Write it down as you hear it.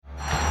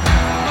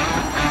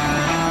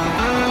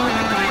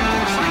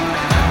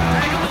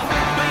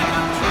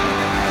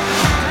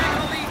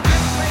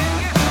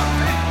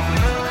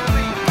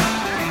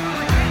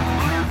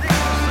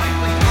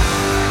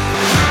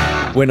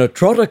When a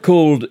trotter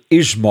called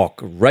Ismock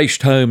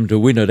raced home to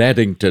win at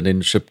Addington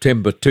in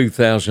September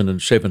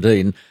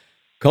 2017,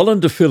 Colin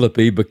de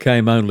Fillipe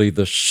became only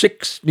the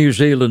sixth New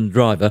Zealand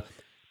driver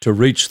to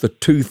reach the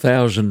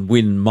 2,000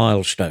 win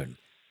milestone.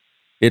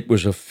 It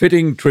was a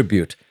fitting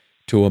tribute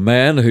to a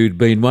man who'd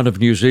been one of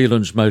New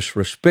Zealand's most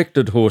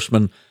respected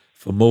horsemen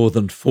for more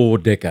than 4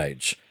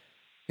 decades.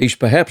 He's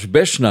perhaps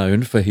best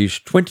known for his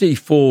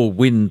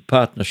 24-win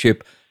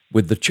partnership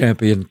with the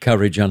champion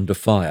Courage Under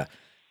Fire,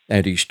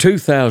 and his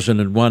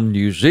 2001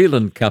 New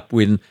Zealand Cup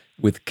win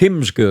with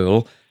Kim's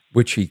Girl,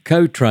 which he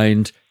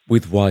co-trained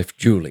with wife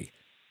Julie.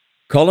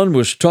 Colin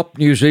was top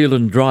New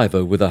Zealand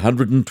driver with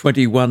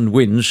 121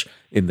 wins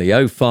in the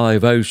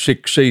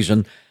 05-06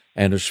 season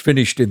and has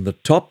finished in the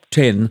top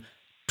 10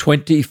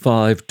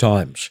 25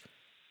 times.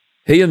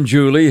 He and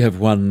Julie have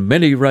won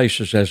many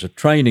races as a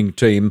training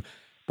team,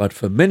 but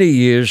for many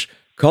years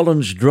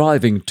Colin's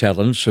driving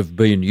talents have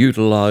been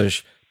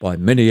utilised by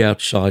many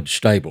outside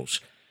stables.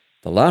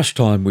 The last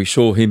time we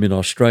saw him in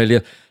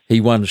Australia, he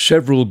won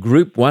several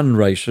Group 1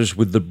 races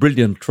with the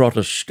brilliant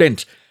trotter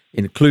Stent,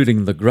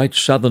 including the Great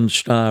Southern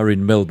Star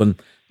in Melbourne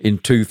in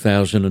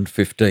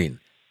 2015.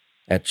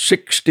 At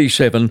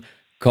 67,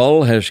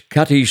 Col has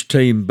cut his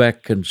team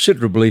back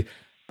considerably,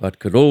 but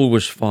could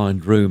always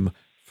find room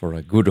for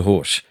a good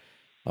horse.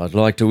 I'd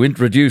like to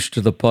introduce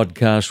to the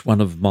podcast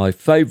one of my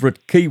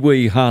favourite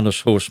Kiwi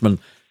harness horsemen,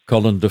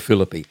 Colin de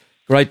Fillipe.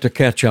 Great to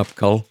catch up,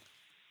 Col.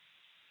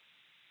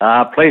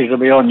 Pleased to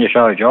be on your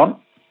show, John.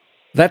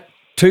 That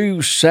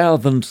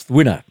 2000th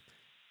winner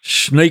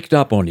sneaked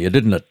up on you,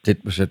 didn't it?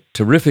 It was a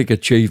terrific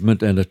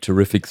achievement and a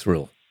terrific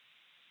thrill.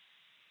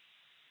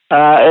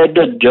 It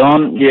did,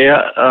 John,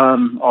 yeah.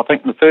 I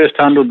think the first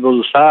 100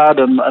 was hard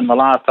and the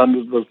last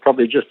 100 was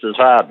probably just as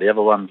hard. The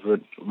other ones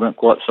weren't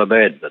quite so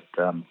bad, but...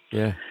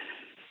 Yeah.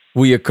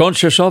 Were you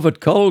conscious of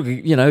it, Col,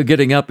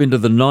 getting up into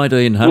the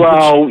 1900s?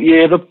 Well,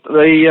 yeah,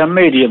 the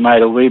media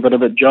made a wee bit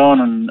of it,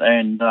 John,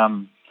 and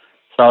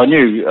so I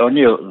knew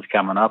it was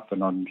coming up,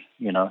 and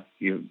you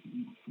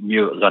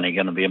knew it was only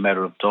going to be a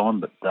matter of time,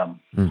 but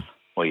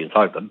well, you was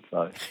hoping.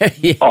 So,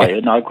 yeah.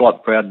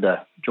 Quite proud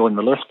to join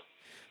the list.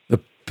 The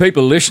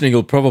people listening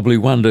will probably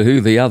wonder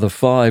who the other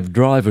 5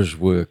 drivers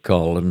were,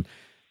 Col, and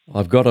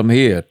I've got them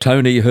here: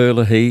 Tony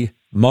Herlihy,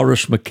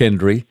 Maurice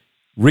McKendry,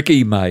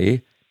 Ricky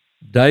May,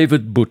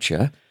 David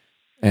Butcher,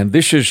 and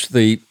this is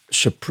the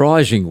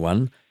surprising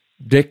one,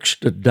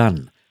 Dexter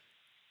Dunn.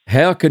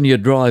 How can you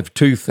drive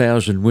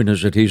 2,000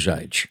 winners at his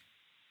age?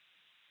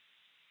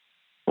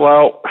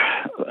 Well,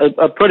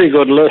 a pretty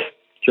good list,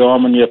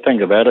 John, when you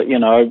think about it.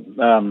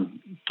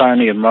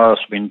 Tony and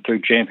Morris have been 2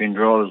 champion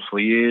drivers for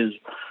years.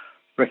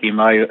 Ricky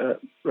May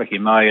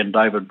and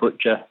David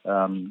Butcher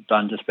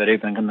done just about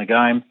everything in the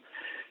game.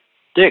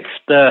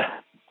 Dexter,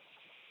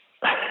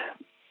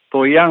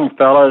 for a young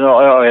fella,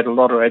 I had a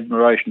lot of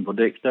admiration for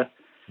Dexter.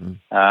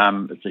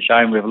 It's a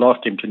shame we've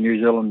lost him to New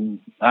Zealand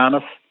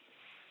harness.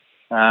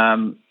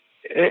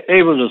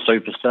 He was a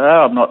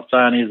superstar. I'm not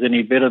saying he's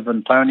any better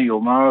than Tony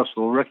or Morris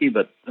or Ricky,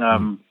 but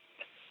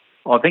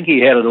I think he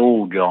had it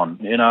all, John.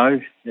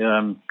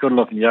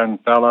 Good-looking young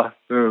fella,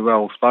 very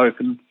well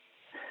spoken.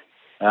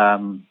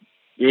 There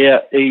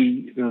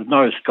was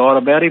no skite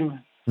about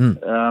him,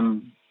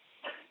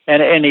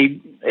 and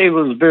he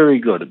was very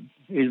good.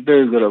 He's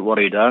very good at what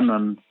he done,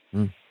 and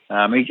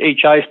he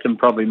chased him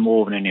probably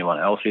more than anyone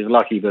else. He's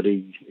lucky that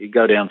he'd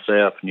go down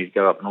south and he'd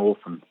go up north,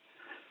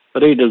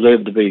 but he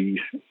deserved to be.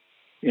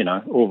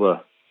 All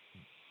the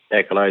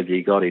accolades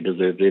he got, he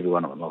deserved every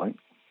one of them, I think.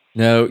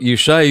 Now, you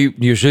say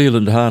New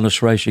Zealand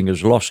harness racing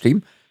has lost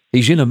him.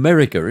 He's in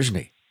America, isn't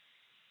he?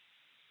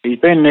 He's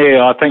been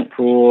there, I think,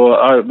 for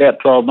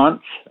about 12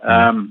 months.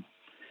 And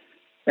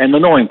the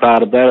annoying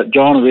part about it,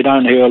 John, is we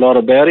don't hear a lot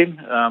about him.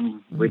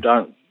 We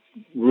don't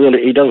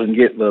really, he doesn't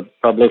get the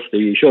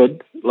publicity he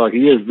should. Like,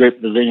 he is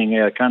representing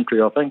our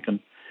country, I think, and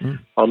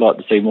I'd like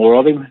to see more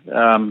of him,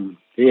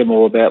 hear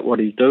more about what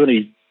he's doing.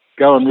 He's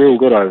going real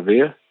good over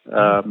there.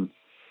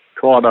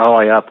 Quite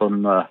high up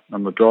on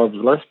the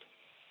drivers list,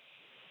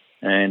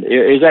 and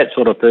he's that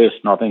sort of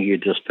person. I think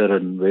he'd just fit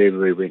in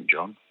wherever he went,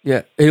 John.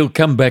 Yeah, he'll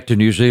come back to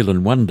New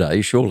Zealand one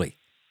day, surely.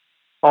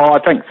 Oh, I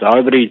think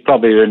so, but he's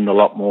probably earning a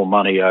lot more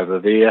money over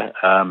there.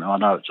 I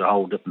know it's a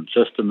whole different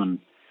system, and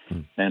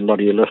a lot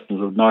of your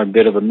listeners have known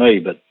better than me.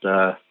 But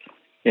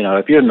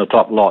if you're in the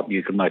top lot,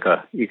 you can make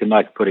a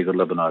pretty good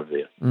living over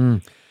there.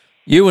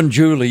 You and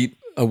Julie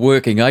are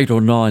working 8 or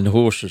 9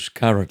 horses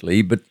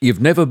currently, but you've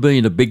never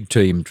been a big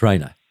team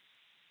trainer.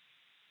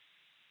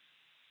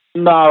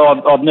 No,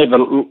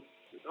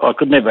 I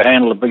could never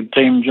handle a big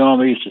team, John.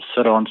 We used to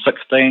sit on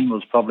 16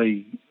 was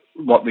probably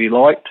what we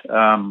liked.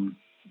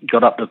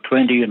 Got up to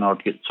 20 and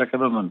I'd get sick of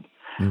them.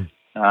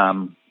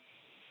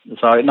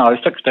 So, no,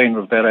 16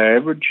 was about our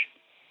average.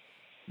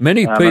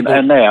 Many people...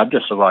 And now,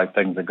 just the way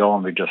things are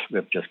going, we've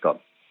just got a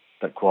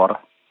bit quieter.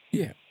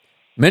 Yeah.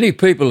 Many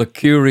people are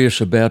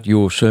curious about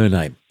your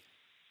surname.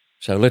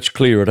 So let's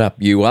clear it up.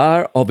 You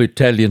are of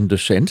Italian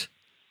descent.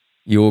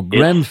 Your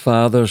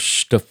grandfather,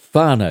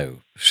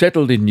 Stefano,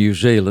 settled in New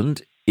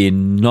Zealand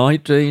in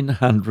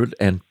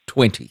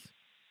 1920.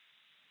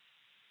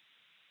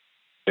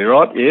 You're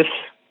right, yes.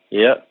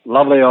 Yeah,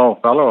 lovely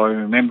old fellow. I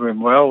remember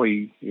him well.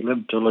 He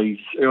lived till his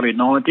early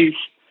 90s.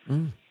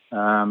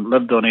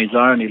 Lived on his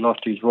own. He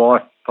lost his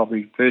wife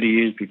probably 30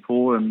 years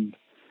before and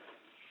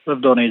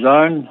lived on his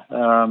own.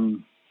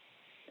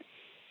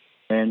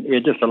 And yeah,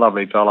 just a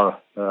lovely fellow.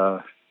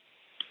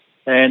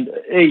 And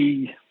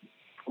I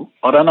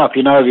don't know if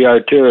you know the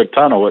Otira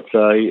Tunnel. It's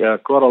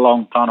quite a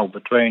long tunnel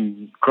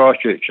between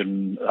Christchurch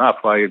and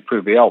halfway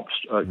through the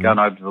Alps, going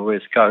over to the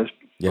west coast.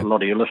 Yep. A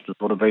lot of your listeners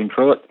would have been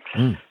through it.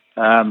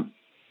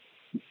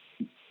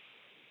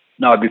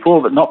 No,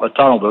 before, but not the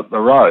tunnel, but the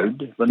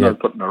road. When they were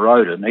putting the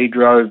road in, he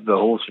drove the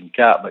horse and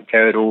cart that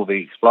carried all the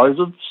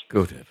explosives.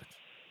 Good heavens.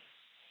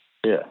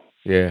 Yeah.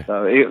 Yeah.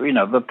 So,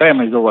 the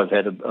family's always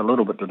had a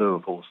little bit to do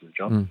with horses,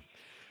 John.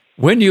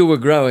 When you were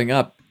growing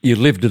up, you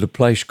lived at a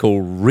place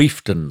called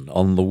Reefton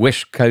on the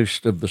west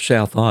coast of the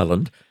South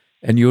Island,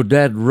 and your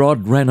dad,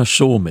 Rod, ran a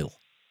sawmill.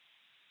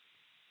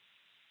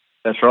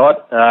 That's right.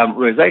 It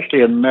was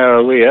actually in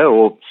Maruia,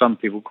 or some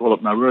people call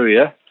it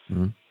Maruia.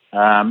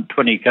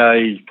 20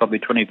 k's, probably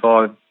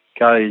 25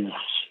 k's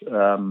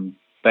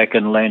back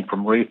inland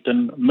from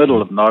Reefton,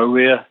 middle of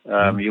nowhere.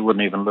 You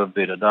wouldn't even live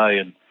there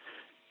today.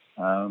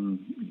 And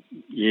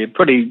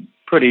pretty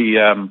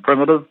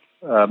primitive.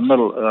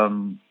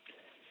 Lived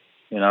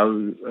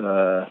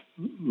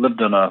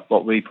in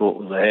what we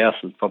thought was a house,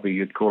 as probably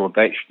you'd call a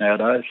batch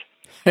nowadays.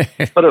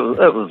 But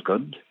it was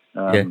good.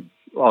 I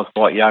was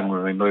quite young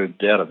when we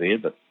moved out of there,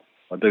 but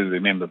I do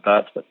remember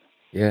parts of it.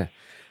 Yeah.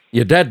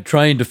 Your dad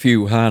trained a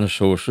few harness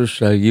horses,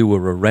 so you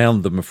were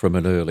around them from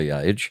an early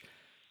age.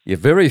 Your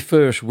very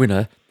first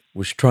winner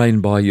was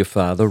trained by your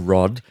father,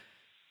 Rod.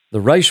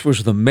 The race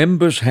was the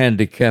Members'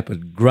 Handicap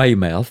at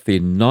Greymouth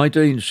in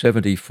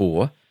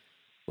 1974.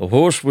 The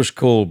horse was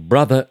called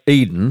Brother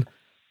Eden,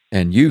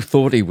 and you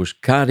thought he was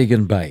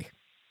Cardigan Bay.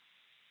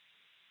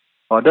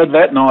 I did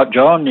that night,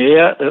 John,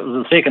 yeah. It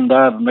was the second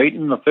day of the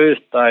meeting. The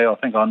first day, I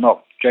think I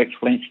knocked Jack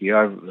Slinsky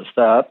over at the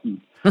start.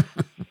 And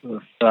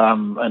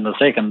the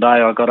second day,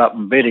 I got up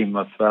and bet him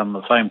with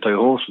the same two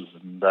horses.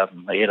 And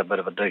he had a bit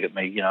of a dig at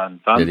me, in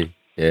fun. Did he?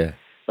 Yeah.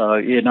 So,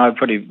 you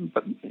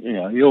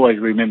always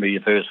remember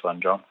your first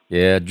one, John.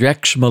 Yeah,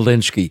 Jack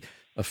Smolensky,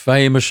 a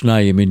famous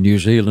name in New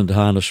Zealand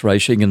harness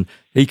racing, and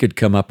he could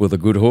come up with a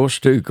good horse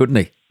too, couldn't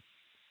he?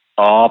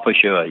 Oh, for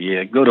sure,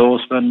 yeah. Good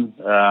horseman,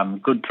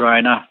 good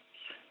trainer,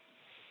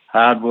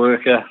 hard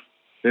worker,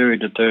 very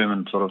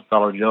determined sort of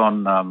fellow,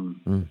 John.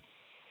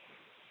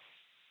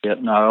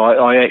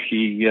 I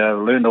actually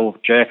learned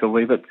off Jack a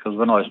wee bit because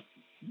when I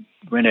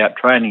went out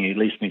training, he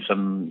leased me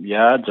some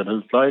yards at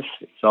his place,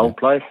 his old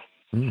place.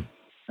 And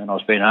I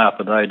spent half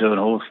a day doing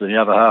horses and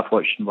the other half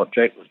watching what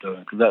Jack was doing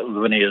because that was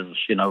when he was,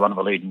 one of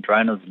the leading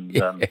trainers. And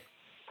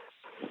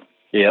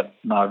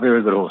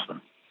very good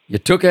horseman. You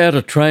took out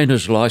a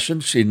trainer's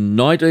licence in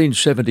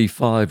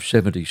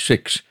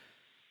 1975-76.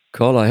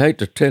 Col, I hate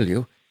to tell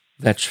you,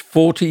 that's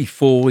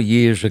 44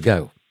 years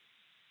ago.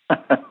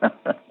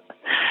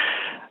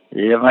 Yeah,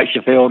 it makes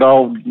you feel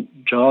old,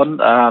 John.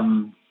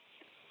 And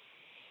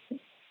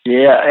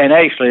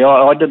actually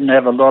I didn't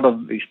have a lot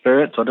of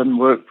experience. I didn't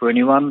work for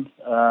anyone.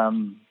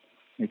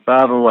 My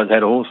father always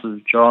had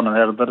horses, John, and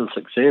had a bit of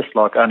success,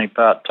 like only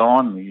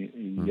part-time. He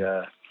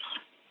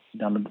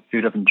done a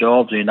few different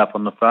jobs. He ended up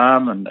on the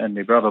farm, and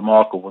my brother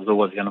Michael was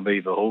always going to be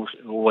the horse,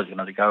 always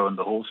going to go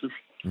into horses.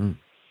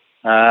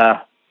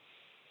 I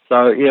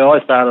started. I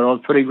was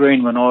pretty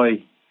green when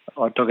I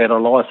took out a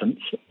licence,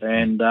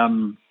 and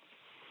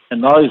in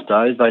those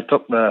days I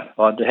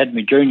had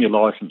my junior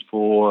licence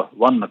for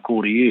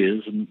 1.25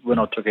 years, and when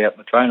I took out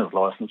my trainer's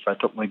licence, they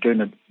took my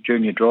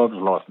junior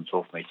driver's licence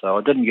off me. So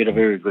I didn't get a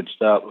very good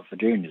start with the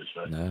juniors.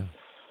 So. No.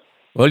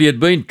 Well, you'd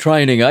been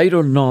training 8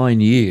 or 9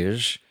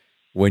 years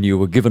when you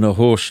were given a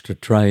horse to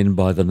train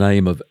by the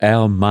name of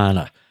Our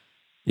Mana.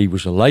 He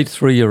was a late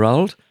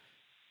 3-year-old.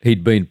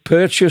 He'd been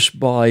purchased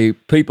by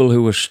people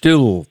who were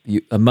still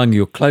among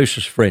your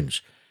closest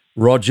friends,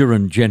 Roger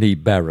and Jenny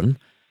Barron,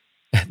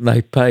 and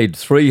they paid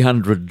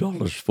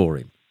 $300 for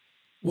him.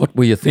 What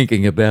were you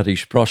thinking about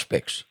his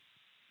prospects?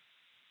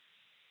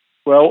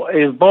 Well,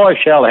 he was by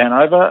Shell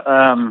Hanover,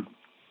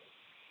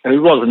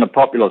 who wasn't a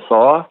popular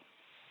sire.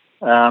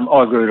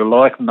 I grew to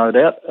like him, no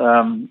doubt.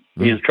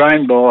 He was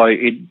trained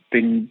he'd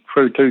been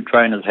through 2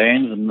 trainers'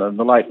 hands, and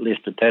the late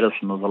Lester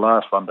Taddison was the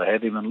last one to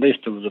have him, and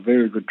Lester was a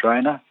very good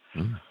trainer.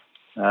 And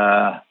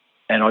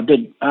I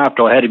did,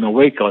 after I had him a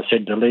week, I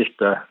said to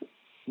Lester,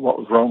 what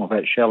was wrong with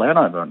that Shell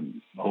Hanover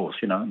horse,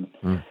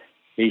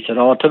 He said,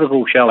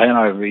 typical Shell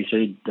Hanover. He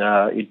said,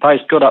 he'd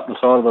pace good up the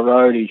side of the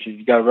road. He said,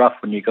 you go rough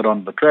when you got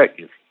on the track.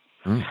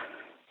 And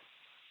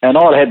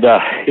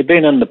he'd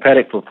been in the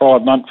paddock for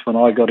 5 months when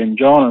I got him,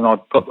 John, and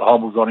I'd put the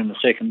hobbles on him the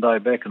second day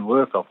back in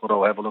work. I thought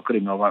I'll have a look at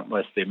him. I won't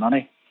waste their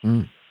money.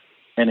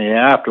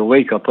 Anyhow, after a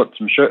week, I put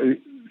some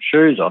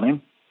shoes on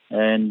him,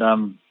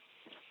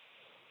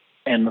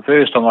 and the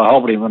first time I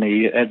hobbled him when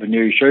he had the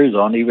new shoes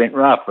on, he went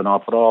rough, and I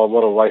thought,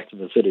 what a waste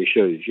of a set of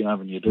shoes,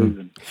 when you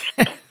do,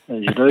 as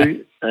you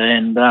do.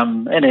 And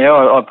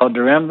anyhow, I podded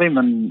around him,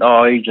 and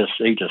he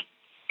just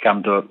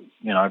come to it,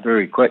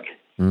 very quick.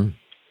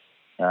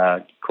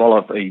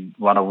 He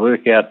won a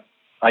workout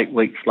 8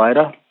 weeks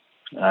later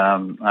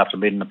after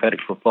being in the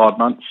paddock for 5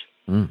 months.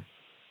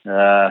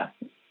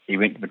 He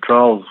went to the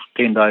trials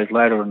 10 days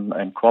later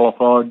and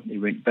qualified. He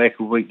went back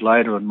a week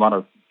later and won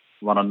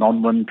a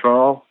non-win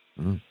trial.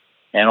 And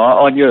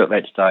I knew at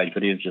that stage,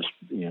 but he was just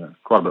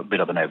quite a bit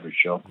better than average,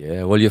 John.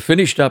 Yeah, well, you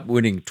finished up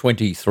winning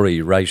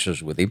 23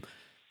 races with him.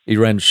 He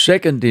ran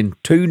second in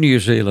 2 New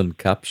Zealand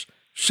Cups,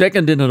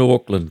 second in an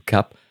Auckland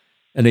Cup,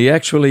 and he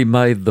actually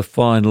made the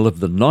final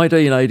of the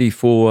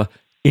 1984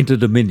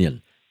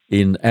 Inter-Dominion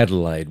in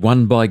Adelaide,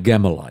 won by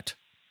Gamelite.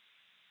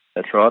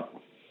 That's right.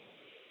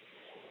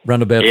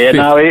 Run about Yeah, fifth.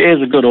 no, he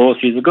is a good horse.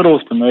 He's a good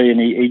horse to me,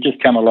 and he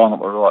just came along at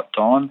the right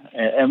time.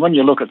 And when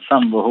you look at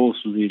some of the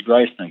horses he's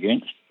racing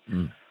against,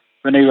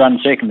 when he ran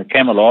second to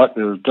Camelot,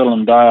 there was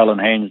Dylan Dale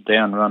and Hands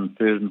Down run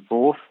third and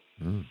fourth.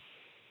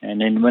 And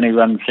then when he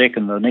ran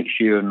second the next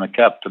year in the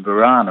Cup to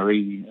Burana,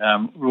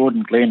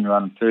 Rawdon Glen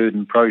run third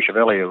and Pro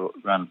Chevalier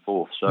ran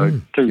fourth.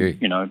 So two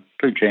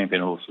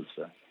champion horses.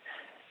 So.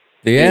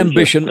 The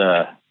ambition...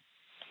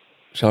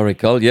 Sorry,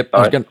 Cole. Yep, I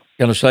was going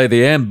to say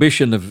the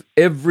ambition of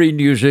every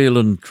New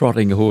Zealand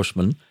trotting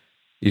horseman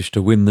is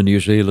to win the New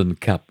Zealand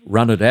Cup,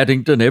 run at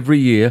Addington every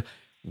year,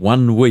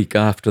 1 week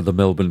after the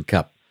Melbourne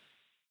Cup.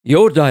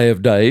 Your day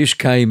of days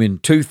came in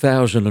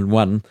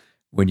 2001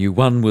 when you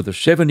won with a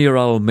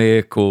 7-year-old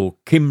mare called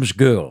Kim's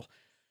Girl.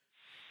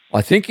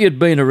 I think you'd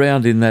been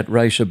around in that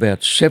race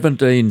about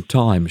 17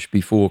 times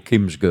before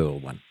Kim's Girl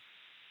won.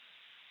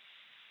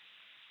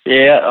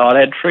 Yeah, I'd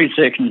had 3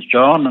 seconds,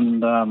 John,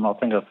 and I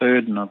think a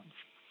third and a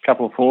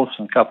couple of fourths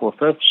and a couple of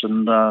fifths,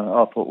 and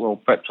I thought, well,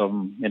 perhaps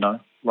I'm,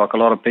 like a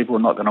lot of people,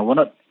 not going to win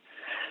it.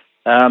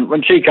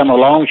 When she came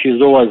along, she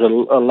was always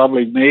a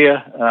lovely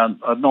mare,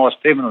 a nice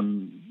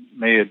feminine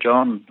mare,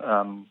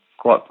 John,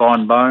 quite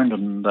fine-boned,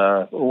 and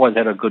always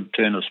had a good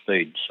turn of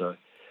speed. So,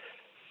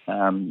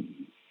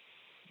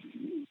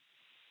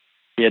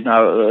 it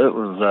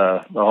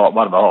was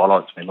one of the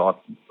highlights of my life,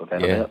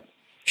 without a doubt.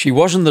 She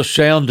wasn't the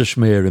soundest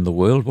mare in the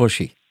world, was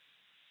she?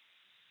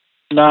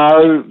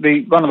 No,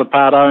 one of the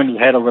part owners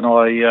had her when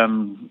I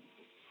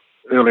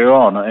earlier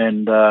on,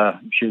 and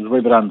she was a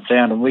wee bit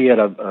unsound, and we had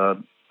a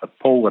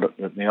pool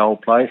at my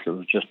old place. It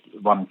was just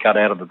one cut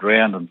out of the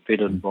ground and fed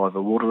in by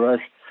the water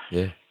race.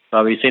 Yeah.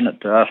 So he sent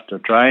it to us to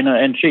train her,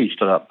 and she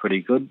stood up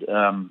pretty good.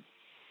 So,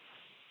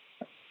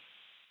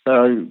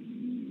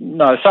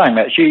 no, saying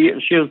that, she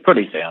was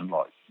pretty sound.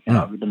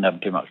 We didn't have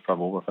too much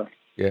trouble with her.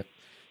 Yeah.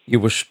 You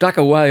were stuck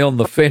away on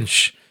the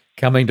fence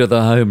coming to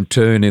the home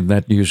turn in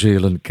that New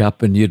Zealand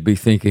Cup, and you'd be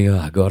thinking,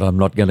 oh, God, I'm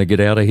not going to get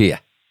out of here.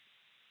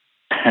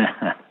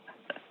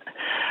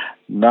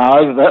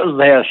 No, that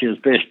was how she was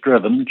best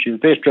driven. She was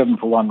best driven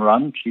for one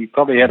run. She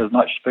probably had as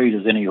much speed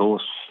as any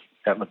horse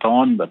at the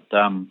time, but,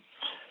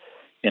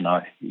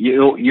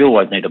 you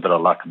always need a bit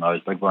of luck in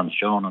those big ones,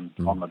 Sean, and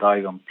on the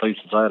day I'm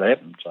pleased to say it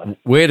happened. So.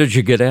 Where did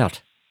you get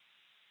out?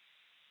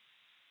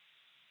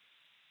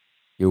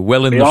 You're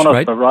well in the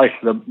straight? To be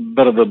honest, the race, a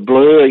bit of a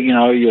blur,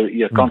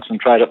 you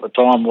concentrate at the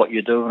time what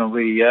you're doing and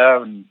where you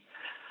are, and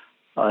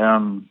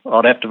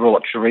I'd have to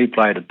watch the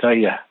replay to tell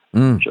you,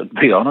 to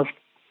be honest.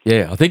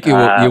 Yeah, I think you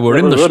were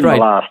in the straight. In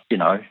the last,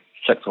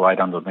 600 or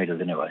 800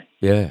 metres anyway.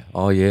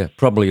 Yeah,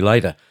 probably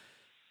later.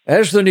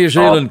 As the New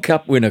Zealand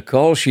Cup winner,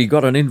 Cole, she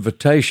got an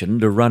invitation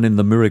to run in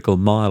the Miracle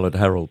Mile at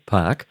Harold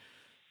Park.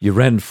 You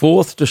ran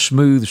fourth to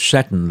Smooth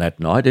Satin that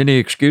night. Any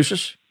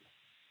excuses?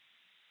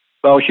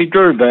 Well, she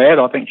drew bad.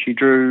 I think she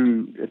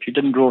drew, if she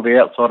didn't draw the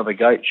outside of the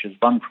gate, she was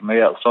bung from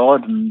the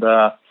outside, and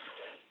it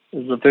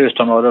was the first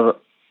time I'd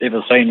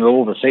ever seen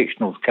all the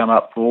sectionals come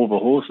up for all the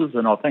horses,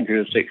 and I think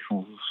her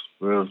sectionals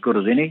were as good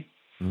as any.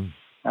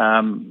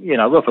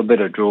 With a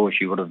better draw,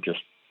 she would have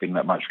just been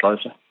that much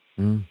closer.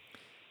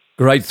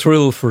 Great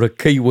thrill for a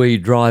Kiwi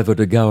driver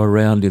to go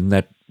around in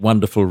that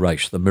wonderful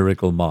race, the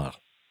Miracle Mile.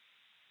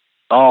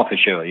 Oh, for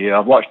sure, yeah.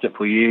 I've watched it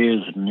for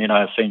years, and,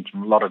 I've seen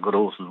a lot of good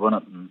horses win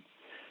it,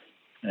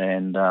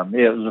 and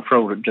it was a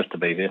thrill just to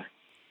be there.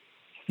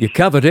 You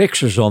covered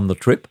X's on the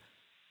trip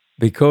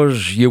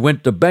because you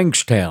went to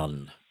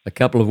Bankstown. A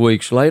couple of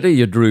weeks later,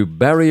 you drew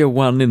Barrier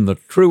 1 in the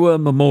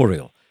Trua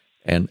Memorial,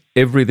 and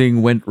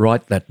everything went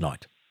right that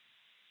night.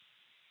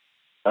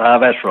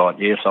 That's right,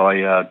 yes.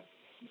 I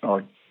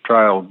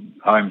trailed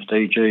home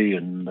DG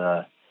and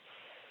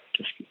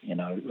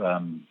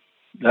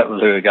that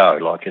was her go.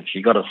 Like, if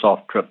she got a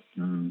soft trip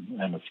and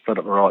it split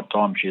at the right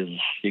time,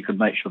 she could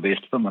match the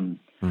best of them,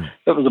 and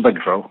it was a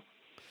big thrill.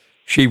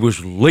 She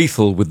was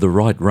lethal with the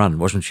right run,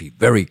 wasn't she?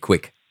 Very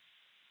quick.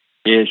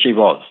 Yeah, she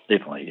was,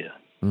 definitely,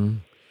 yeah.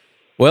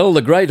 Well,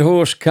 the great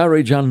horse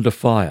Courage Under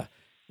Fire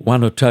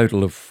won a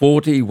total of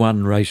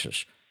 41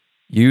 races.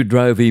 You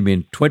drove him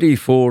in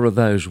 24 of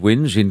those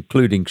wins,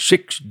 including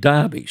 6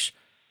 derbies.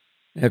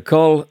 Now,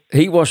 Cole,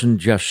 he wasn't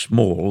just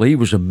small, he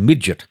was a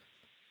midget.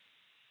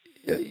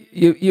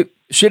 You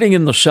sitting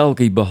in the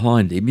sulky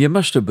behind him, you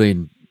must have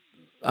been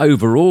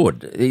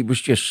overawed. He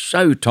was just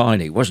so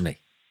tiny, wasn't he?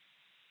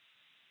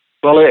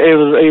 Well,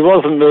 he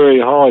wasn't very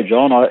high,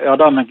 John. I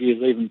don't think he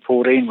was even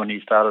 14 when he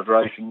started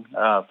racing,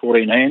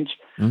 14 hands.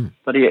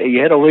 But he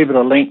had a wee bit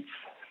of length,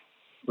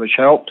 which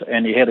helped,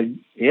 and he had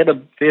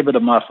a fair bit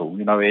of muscle.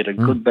 You know, he had a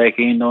good back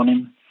end on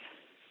him,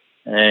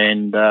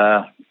 and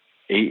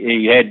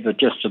he had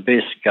just the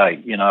best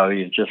gait. You know,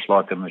 he was just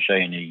like a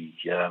machine.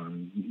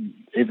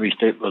 Every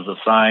step was the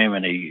same,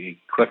 and he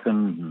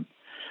quickened, and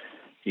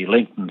he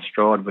lengthened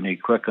stride when he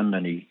quickened,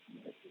 and he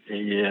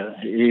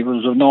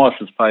was the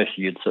nicest pacer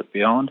you'd sit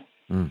behind.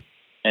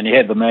 And he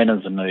had the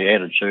manners and the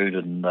attitude,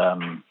 and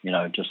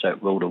just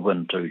that will to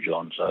win too,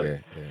 John. So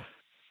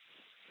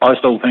I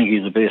still think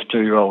he's the best 2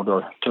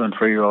 and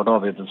 3 year old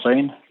I've ever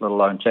seen, let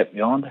alone sat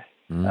behind.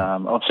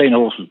 I've seen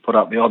horses put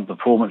up the odd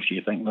performance.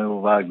 You think they're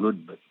all very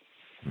good, but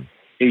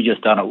he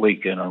just done it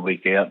week in and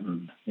week out,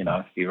 and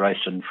he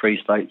raced in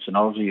Free States and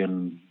Aussie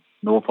and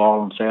North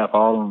Island, South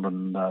Island,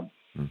 and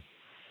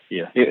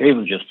he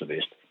was just the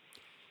best.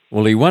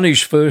 Well, he won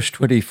his first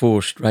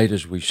 24 straight,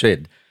 as we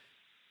said,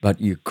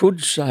 but you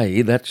could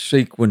say that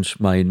sequence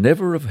may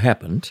never have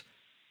happened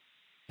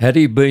had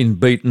he been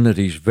beaten at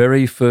his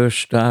very first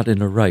start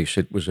in a race.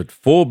 It was at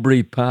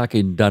Forbury Park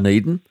in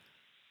Dunedin.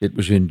 It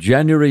was in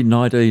January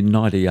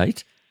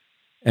 1998,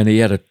 and he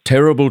had a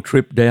terrible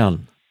trip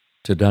down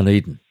to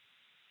Dunedin.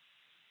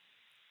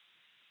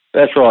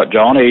 That's right,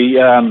 John.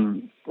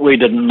 We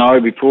didn't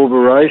know before the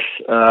race,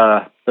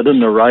 but in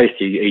the race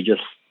he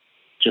just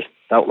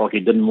felt like he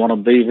didn't want to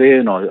be there,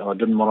 and I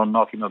didn't want to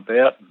knock him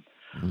about.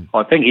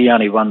 I think he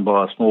only won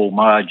by a small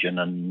margin,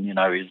 and he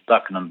was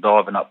ducking and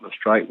diving up the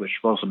straight,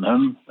 which wasn't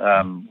him,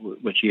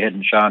 which he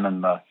hadn't shown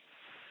in the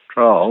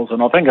trials.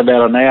 And I think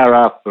about an hour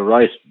after the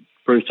race,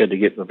 Bruce had to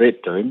get the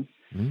vet to him.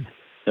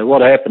 So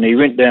what happened? He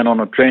went down on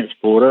a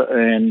transporter,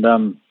 and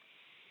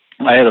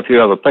I had a few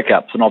other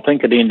pickups, and I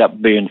think it ended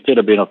up being, instead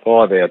of being a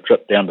 5-hour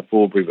trip down to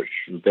Forbury, which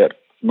was about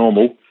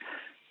normal,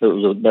 it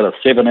was about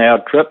a 7-hour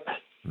trip,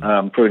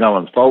 through no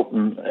one's fault,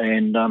 and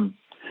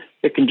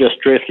it can just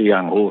stress a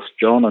young horse,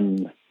 John,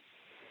 and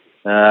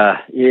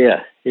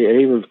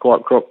he was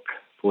quite crook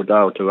for a day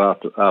or two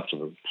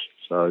afterwards.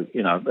 So,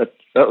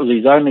 that was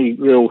his only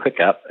real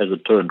hiccup as a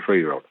 2 and 3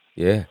 year old.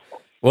 Yeah.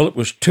 Well, it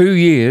was 2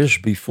 years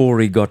before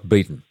he got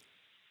beaten,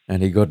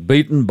 and he got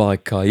beaten by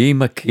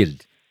Kaima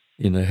Kid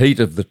in the heat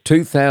of the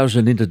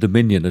 2000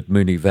 Inter-Dominion at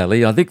Moonee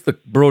Valley. I think the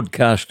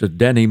broadcaster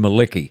Danny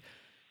Malecki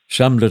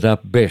summed it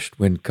up best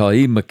when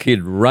Kaima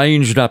Kid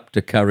ranged up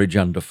to Courage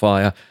Under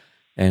Fire,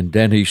 and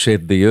Danny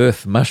said the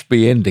earth must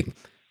be ending,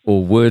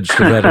 or words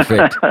to that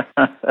effect.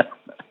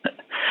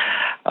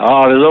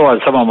 There's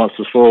always someone wants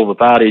to spoil the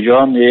party,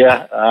 John.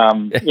 Yeah, it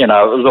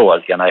was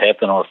always going to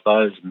happen, I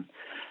suppose.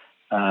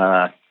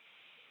 And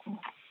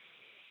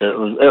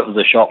it was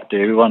a shock to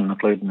everyone,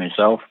 including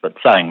myself. But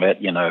saying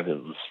that, it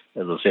was,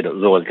 as I said, it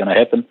was always going to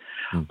happen.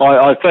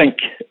 I think,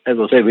 as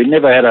I said,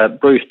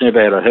 Bruce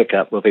never had a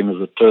hiccup with him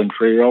as a 2 and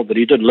 3 year old, but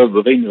he did live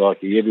with him.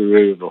 Like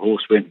everywhere the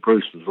horse went,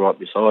 Bruce was right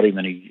beside him,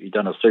 and he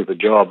done a super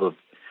job of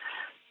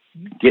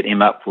getting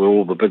him up for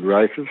all the big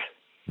races.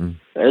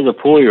 As a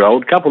 4 year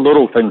old, a couple of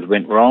little things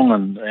went wrong,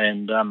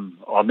 and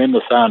I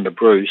remember saying to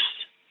Bruce,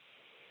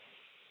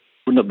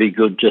 wouldn't it be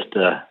good just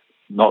to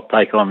not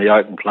take on the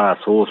open class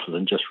horses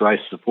and just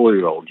race the 4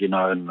 year old,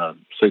 and the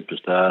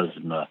superstars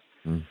and the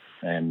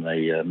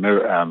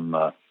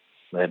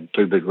they had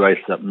 2 big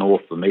races up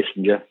north, the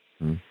Messenger.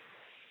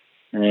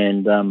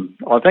 And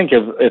I think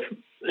if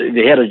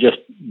he had just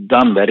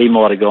done that, he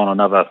might have gone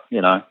another,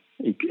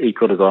 he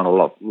could have gone a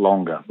lot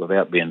longer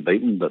without being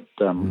beaten, but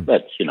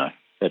that's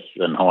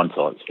in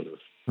hindsight. Sort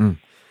of.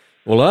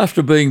 Well,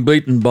 after being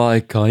beaten by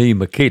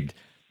Kaima Kid,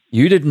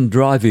 you didn't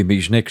drive him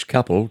his next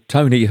couple.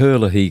 Tony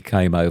Herlihy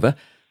came over.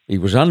 He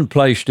was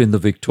unplaced in the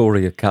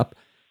Victoria Cup.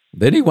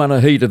 Then he won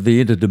a heat of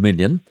the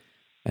Inter-Dominion,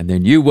 and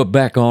then you were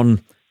back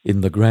on in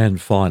the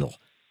grand final.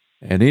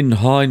 And in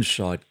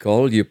hindsight,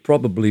 Col, you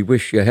probably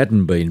wish you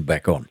hadn't been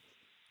back on.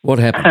 What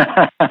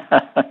happened?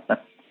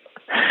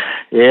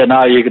 Yeah,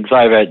 no, you can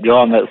say that,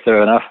 John. That's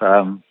fair enough.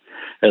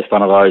 That's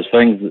one of those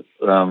things.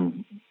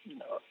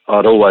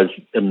 I'd always,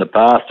 in the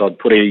past, I'd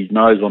put his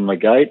nose on the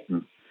gate,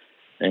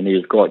 and he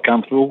was quite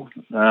comfortable.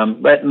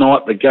 That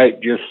night, the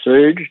gate just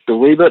surged a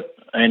wee bit,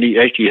 and he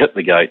actually hit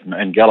the gate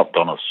and galloped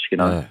on us,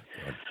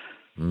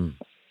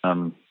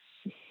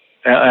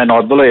 And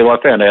I believe I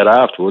found out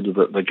afterwards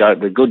that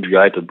the good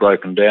gate had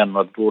broken down and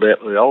I'd brought out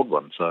the old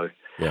one. So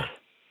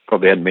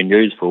probably hadn't been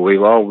used for a wee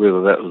while,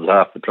 whether that was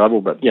half the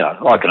trouble. But,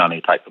 I can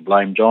only take the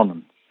blame,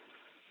 John.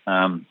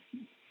 And,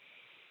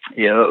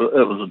 it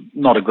was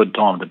not a good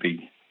time to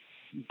be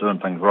doing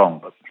things wrong.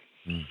 But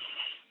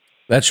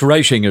That's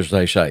racing, as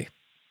they say.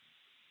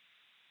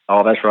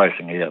 Oh, that's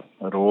racing, yeah.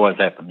 It'll always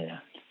happen, yeah.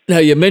 Now,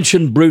 you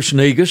mentioned Bruce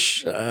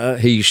Negus.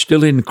 He's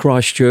still in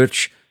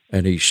Christchurch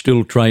and he's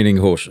still training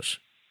horses.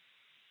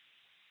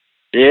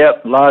 Yeah,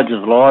 large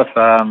as life.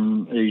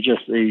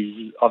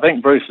 I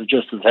think Bruce is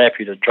just as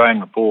happy to train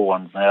the poor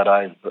ones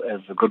nowadays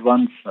as the good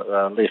ones.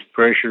 Less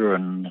pressure,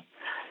 and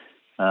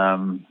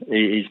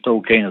he's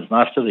still keen as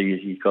mustard.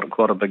 He's got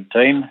quite a big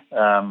team.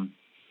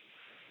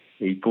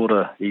 He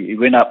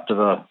went up to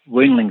the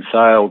weanling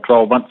sale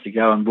 12 months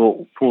ago and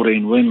bought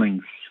 14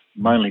 weanlings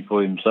mainly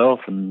for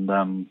himself,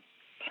 and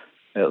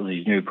that was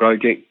his new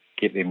project,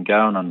 kept him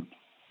going and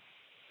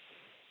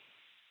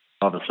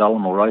either sell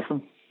them or race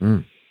them.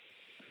 Mm.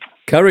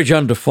 Courage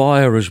Under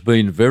Fire has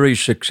been very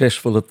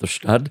successful at the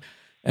stud,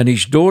 and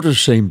his daughters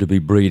seem to be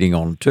breeding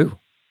on too.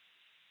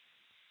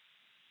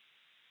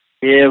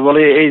 Yeah, well,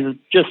 he's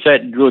just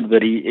that good,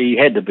 but he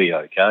had to be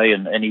okay,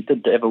 and he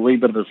did have a wee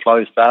bit of a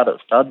slow start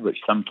at stud, which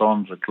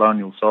sometimes the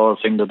colonial sires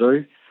seem to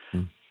do.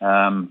 Mm.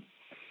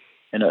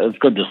 And it was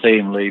good to see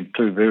him leave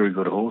two very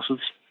good horses.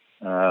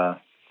 Yeah,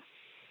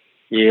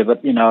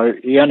 but, you know,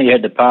 he only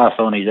had to pass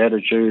on his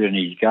attitude and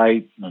his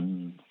gait,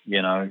 and,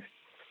 you know...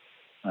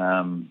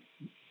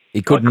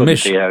 he couldn't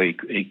miss. See how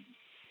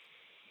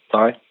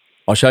sorry?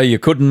 I say you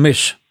couldn't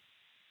miss.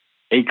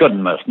 He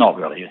couldn't miss, not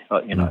really.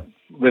 You know,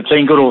 we've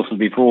seen good horses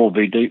before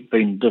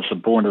been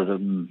disappointed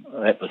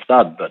at the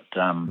stud, but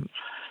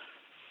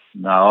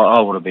no,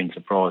 I would have been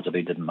surprised if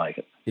he didn't make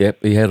it.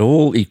 Yep,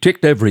 he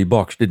ticked every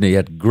box, didn't he? He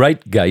had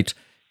great gait,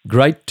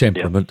 great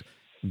temperament,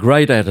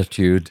 great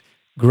attitude,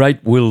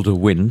 great will to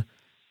win.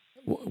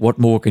 What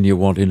more can you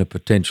want in a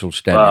potential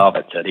stallion? Well,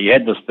 that's it. He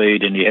had the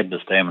speed and he had the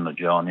stamina,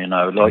 John. You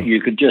know, like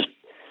you could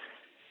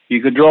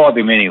drive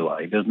him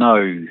anyway.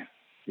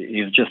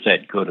 He was just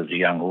that good as a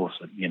young horse.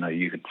 You know,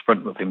 you could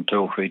sprint with him 2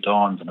 or 3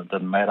 times and it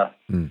didn't matter.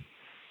 Mm.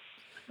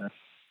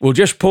 We'll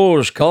just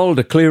pause, Cole,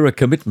 to clear a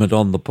commitment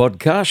on the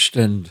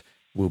podcast, and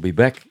we'll be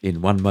back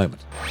in 1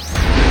 moment.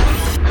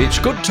 It's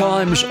good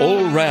times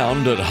all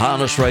round at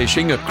harness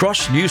racing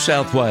across New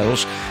South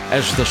Wales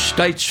as the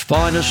state's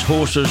finest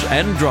horses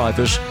and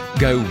drivers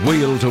go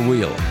wheel to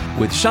wheel.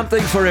 With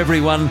something for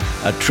everyone,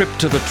 a trip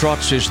to the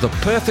Trots is the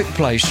perfect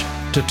place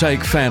to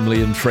take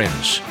family and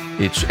friends.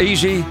 It's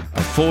easy,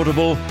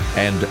 affordable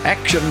and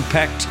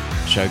action-packed,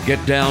 so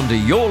get down to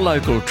your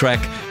local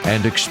track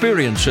and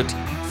experience it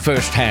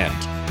firsthand.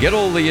 Get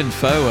all the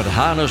info at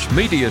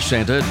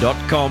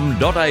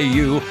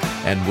harnessmediacentre.com.au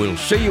and we'll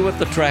see you at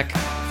the track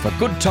for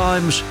good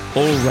times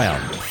all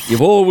round.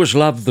 You've always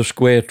loved the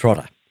square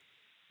trotter,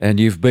 and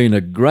you've been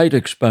a great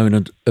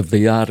exponent of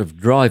the art of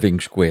driving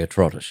square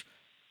trotters.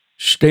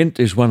 Stent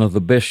is one of the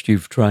best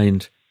you've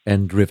trained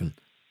and driven.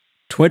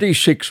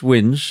 26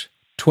 wins,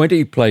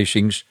 20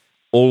 placings,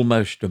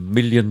 almost $1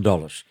 million.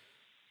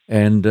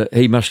 And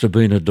he must have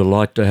been a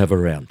delight to have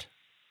around.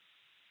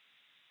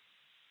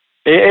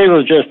 He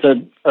was just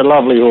a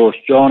lovely horse,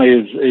 John.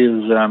 He's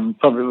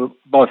probably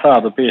by far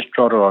the best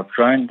trotter I've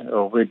trained,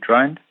 or we've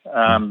trained.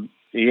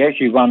 He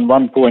actually won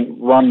over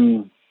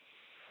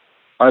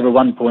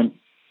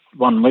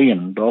 $1.1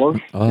 million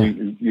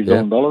New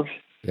Zealand dollars.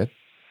 Yep.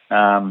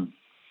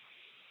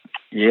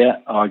 Yeah,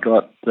 I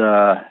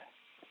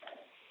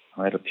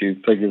had a few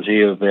figures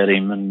here about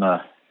him in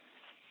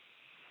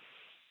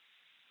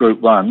Group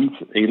 1s.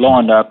 He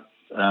lined up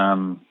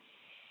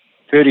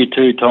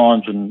 32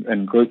 times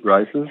in group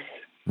races,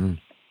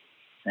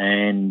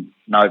 and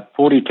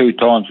 42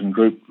 times in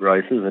group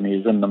races, and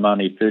he's in the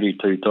money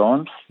 32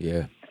 times.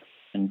 Yeah.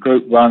 In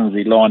Group 1s,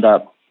 he lined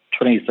up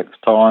 26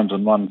 times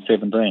and won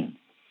 17.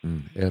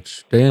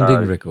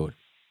 Outstanding record.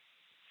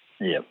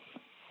 Yeah.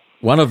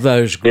 One of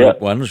those Group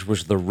 1s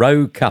was the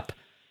Rowe Cup.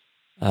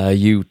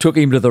 You took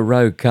him to the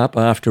Rowe Cup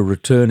after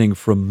returning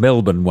from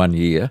Melbourne one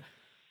year,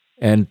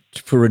 and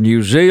for a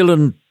New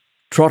Zealand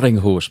trotting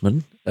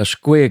horseman, a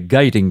square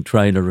gaiting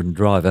trainer and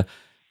driver,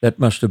 that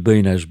must have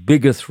been as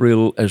big a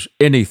thrill as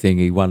anything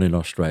he won in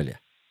Australia.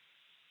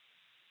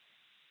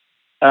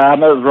 It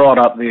was right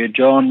up there,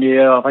 John.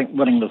 Yeah, I think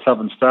winning the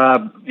Southern Star,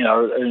 you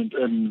know,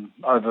 in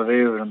over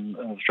there in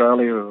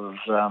Australia was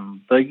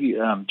big.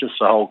 Just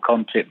the whole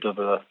concept of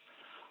the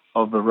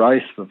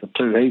race with the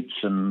 2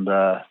 heats, and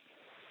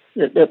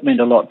it meant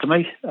a lot to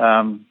me.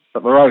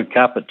 But the Rowe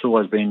Cup, it's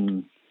always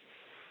been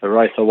a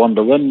race I wanted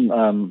to win.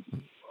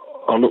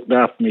 I looked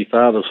after my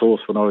father's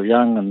horse when I was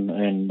young,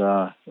 and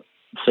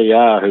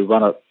CR, who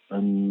won it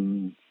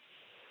in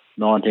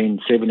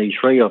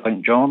 1973, I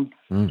think, John.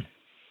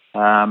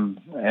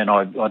 And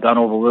I done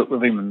all the work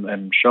with him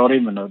and shot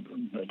him, and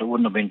it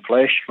wouldn't have been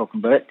flash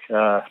looking back.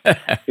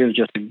 He was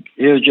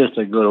just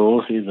a good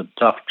horse. He was a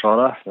tough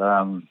trotter.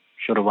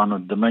 Should have won a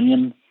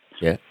Dominion.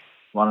 Yeah.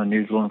 Won a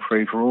New Zealand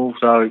free for all.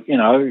 So you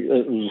know,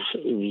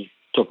 it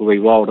took a wee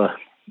while to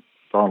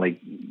finally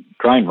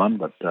train one,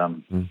 but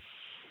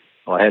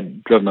I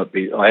had driven a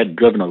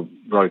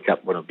Rowe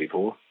Cup winner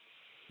before.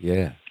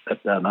 Yeah.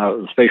 But no,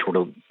 it was special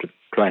to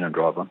train and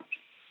drive one.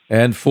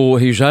 And for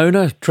his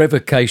owner, Trevor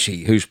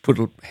Casey, who's put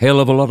a hell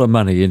of a lot of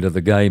money into the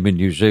game in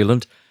New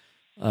Zealand,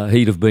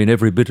 he'd have been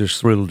every bit as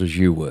thrilled as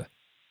you were.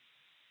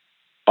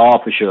 Oh,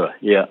 for sure,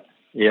 yeah.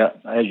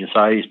 As you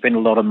say, he spent a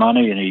lot of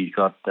money, and he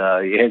has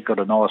got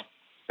a nice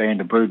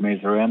band of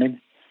broodmares around him.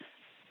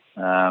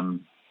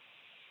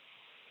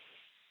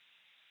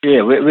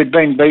 We'd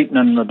been beaten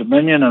in the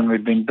Dominion, and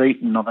we'd been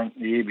beaten, I think,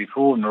 the year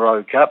before in the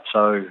Rowe Cup.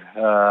 So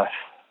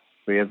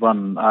we had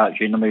one arch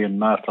enemy in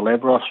Master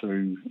Labros,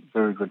 who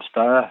very good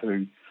star,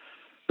 who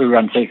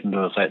ran second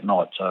to us that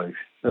night. So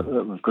it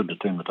was good to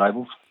turn the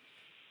tables.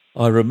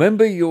 I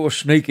remember your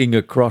sneaking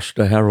across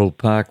to Harold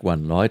Park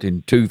one night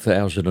in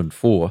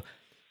 2004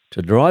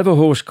 to drive a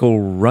horse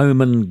called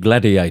Roman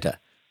Gladiator.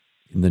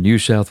 in the New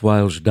South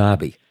Wales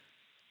Derby.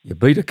 You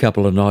beat a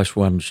couple of nice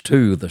ones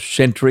too, the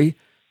Sentry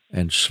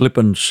and Slip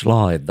and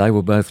Slide. They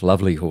were both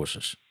lovely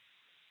horses.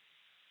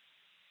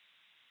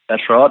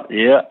 That's right,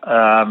 yeah.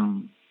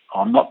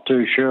 I'm not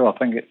too sure. I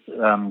think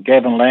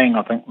Gavin Lang,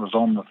 I think, was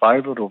on the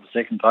favourite or the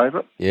second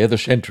favourite. Yeah, the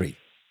Sentry.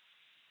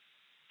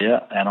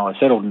 Yeah, and I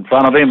settled in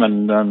front of him,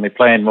 and my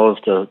plan was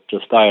to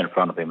stay in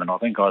front of him. And I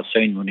think I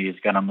seen when he was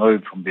going to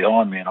move from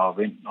behind me, and I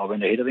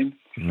went ahead of him.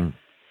 Mm.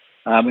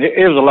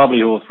 He was a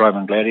lovely horse,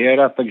 Roman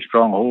Gladiator, big,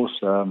 strong horse.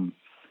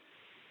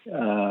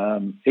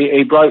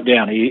 He broke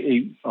down.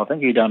 I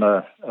think he done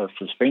a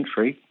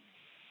suspensory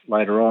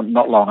later on,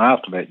 not long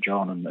after that,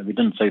 John, and we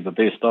didn't see the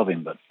best of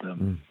him, but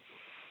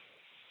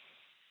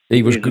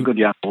he's a good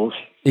young horse.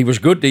 He was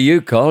good to you,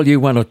 Kyle. You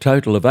won a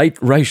total of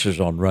 8 races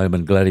on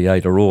Roman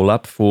Gladiator, all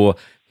up for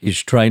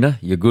his trainer,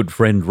 your good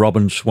friend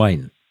Robin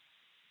Swain.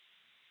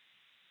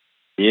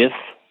 Yes.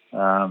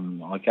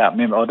 I can't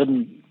remember. I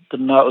didn't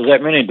know it was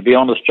that many, to be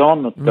honest,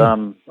 John. But,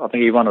 I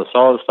think he won a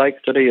sire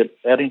stakes today at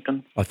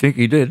Addington. I think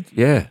he did,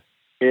 yeah.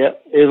 Yeah,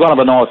 he was one of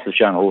the nicest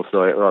young horses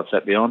I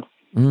sat behind.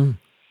 Mm.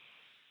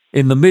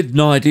 In the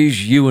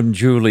mid-90s, you and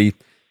Julie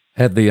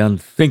had the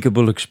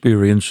unthinkable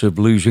experience of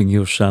losing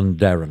your son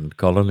Darren,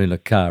 Colin, in a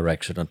car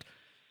accident.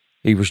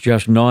 He was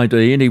just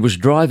 19. He was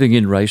driving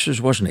in races,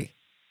 wasn't he?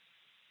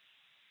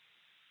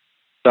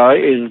 So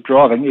he was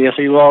driving. Yes,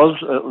 he was.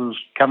 It was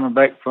coming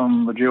back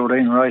from the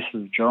Geraldine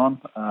races,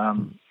 John.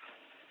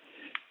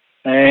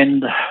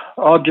 And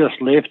I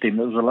just left him.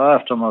 It was the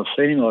last time I've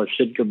seen him. I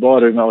said goodbye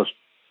to him. I was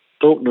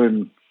talking to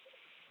him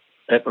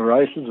at the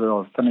races, and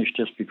I finished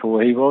just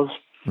before he was.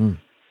 Mm.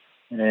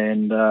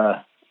 And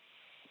I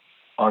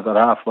got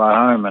halfway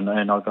home, and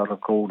I got a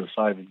call to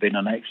say there'd been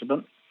an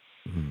accident.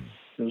 Mm.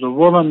 There was a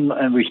woman,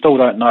 and we still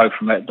don't know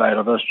from that date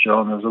of this,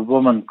 John, there was a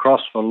woman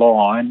crossed the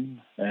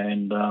line,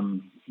 and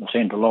the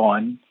centre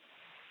line,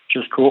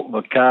 just caught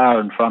the car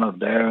in front of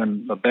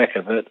Darren, the back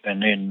of it,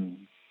 and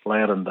then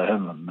plowed into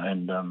him.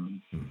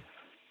 And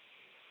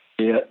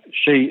yeah,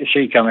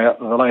 she come out,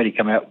 the lady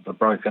come out with a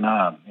broken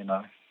arm, you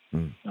know.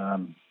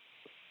 Mm.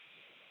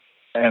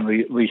 And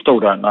we still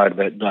don't know to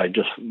that day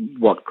just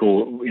what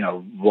caused, you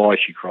know, why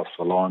she crossed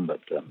the line. But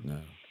No.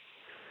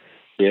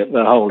 yeah,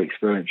 the whole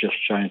experience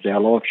just changed our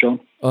life, Sean.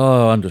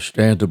 Oh,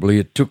 understandably.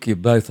 It took you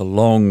both a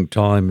long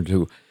time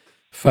to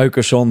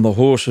focus on the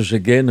horses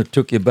again. It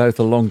took you both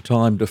a long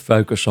time to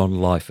focus on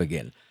life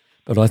again.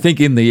 But I think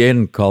in the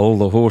end, Cole,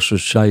 the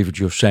horses saved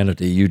your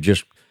sanity. You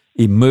just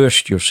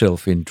immersed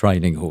yourself in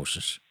training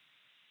horses.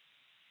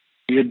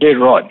 You're dead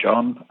right,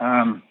 John.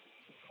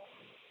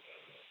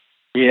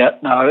 Yeah,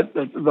 no,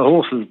 the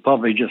horses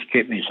probably just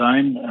kept me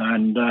sane,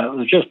 and it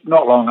was just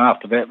not long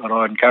after that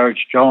I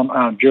encouraged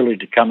Julie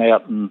to come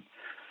out, and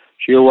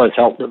she always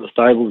helped at the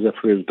stables if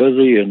we was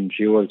busy, and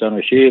she always done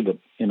her share, but,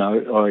 you know,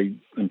 I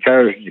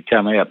encouraged her to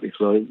come out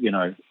because, you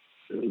know,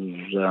 it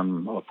was,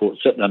 I thought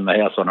sitting in the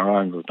house on her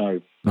own was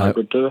no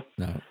good to her.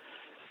 No.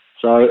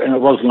 So, and it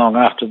wasn't long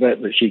after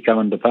that she came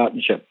into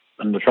partnership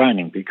in the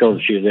training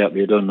because she was out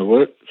there doing the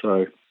work,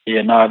 so...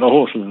 Yeah, no, the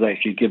horses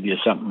actually give you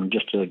something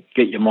just to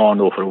get your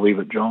mind off it a wee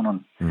bit,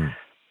 John, and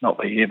not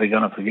that you're ever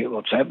going to forget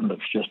what's happened.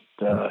 It's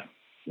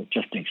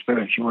just an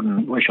experience you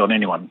wouldn't wish on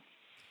anyone.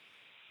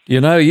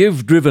 You know,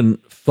 you've driven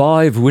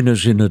 5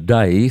 winners in a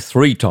day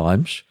 3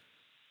 times.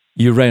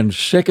 You ran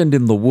second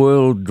in the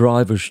World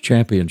Drivers'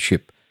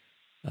 Championship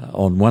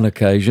on one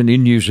occasion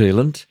in New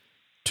Zealand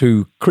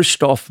to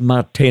Christophe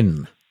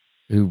Martin,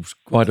 who's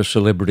quite a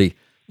celebrity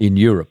in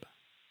Europe.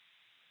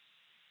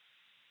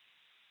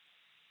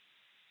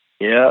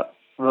 Yeah,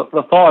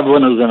 the 5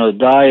 winners in a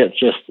day, it's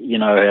just, you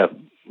know how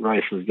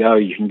races go.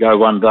 You can go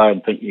one day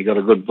and think you got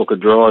a good book of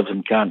drives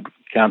and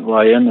can't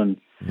weigh in.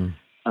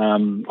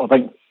 And I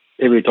think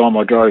every time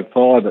I drove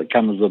 5, it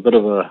comes a bit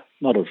of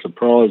not a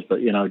surprise,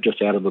 but, you know,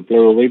 just out of the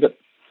blue a wee bit.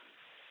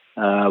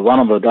 One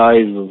of the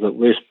days was at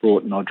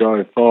Westport, and I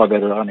drove 5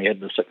 out. I only had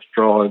the 6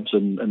 drives,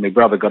 and my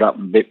brother got up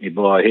and bet me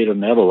by a head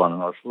on the other one.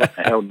 And I thought, what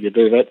the hell did you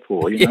do that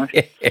for, you know?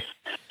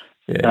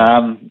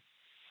 Yeah.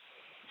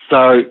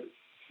 So...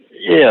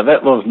 Yeah,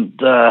 that wasn't.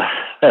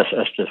 That's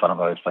just one of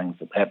those things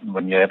that happen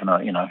when you're having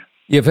a, you know.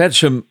 You've had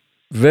some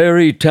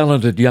very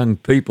talented young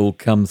people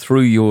come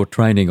through your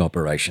training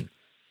operation.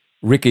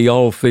 Ricky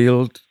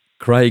Oldfield,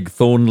 Craig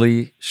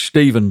Thornley,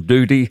 Stephen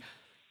Doody,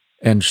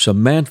 and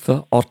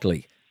Samantha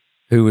Otley,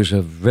 who is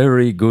a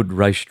very good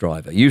race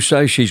driver. You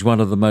say she's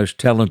one of the most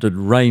talented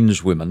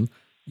reins women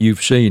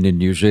you've seen in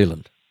New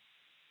Zealand.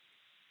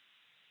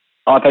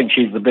 I think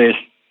she's the best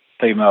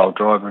female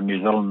driver in New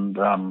Zealand,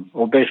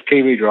 or best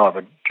Kiwi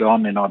driver,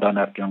 John, and I don't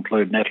have to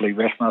include Natalie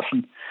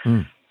Rasmussen.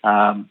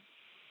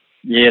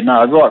 Yeah,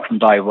 no, right from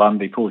day one,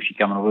 before she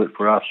came and worked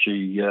for us,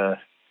 she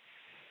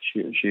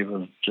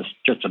was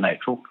just a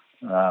natural,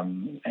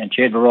 and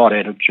she had the right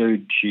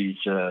attitude. She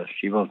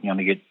wasn't going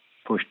to get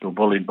pushed or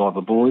bullied by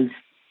the boys.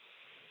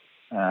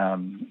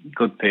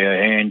 Good pair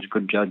of hands,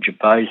 good judge of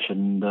pace,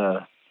 and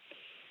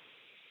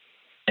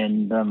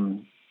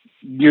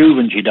knew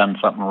when she done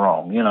something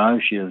wrong. You know,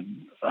 she was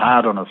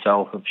hard on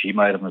herself if she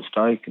made a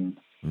mistake, and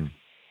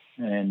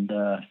And,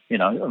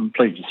 I'm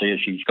pleased to see her.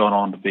 She's gone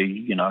on to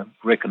be,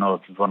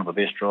 recognised as one of the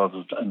best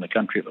drivers in the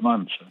country at the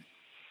moment. So.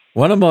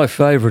 One of my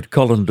favourite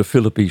Colin de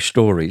Fillipe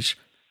stories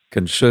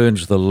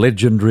concerns the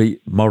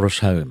legendary Maurice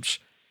Holmes.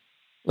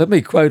 Let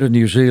me quote a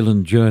New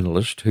Zealand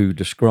journalist who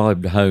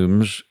described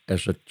Holmes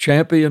as a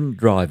champion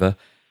driver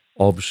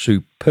of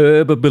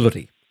superb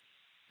ability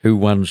who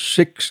won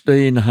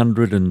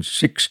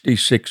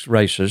 1,666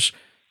 races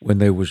when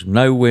there was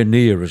nowhere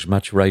near as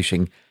much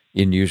racing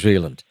in New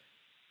Zealand.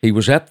 He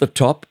was at the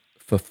top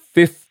for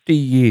 50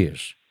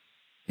 years.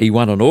 He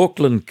won an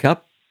Auckland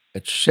Cup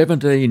at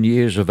 17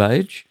 years of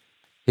age.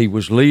 He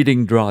was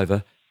leading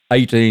driver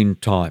 18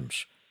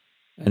 times.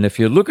 And if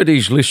you look at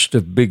his list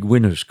of big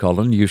winners,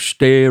 Colin, you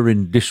stare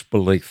in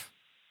disbelief.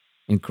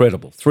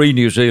 Incredible. 3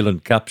 New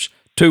Zealand Cups,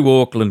 2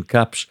 Auckland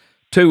Cups,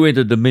 2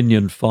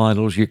 Inter-Dominion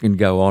finals, you can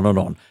go on and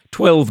on.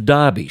 12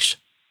 derbies.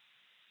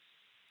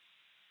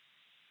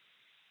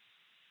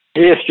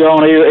 Yes,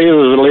 John, he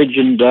was a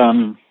legend.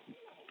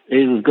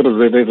 He was as good as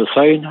I've ever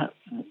seen.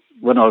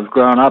 When I was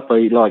growing up,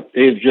 he was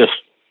just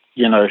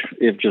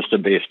the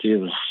best.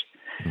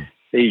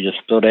 He just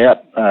stood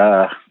out.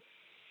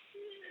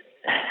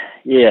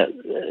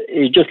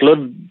 He just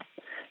lived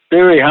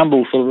very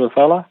humble sort of a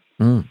fella.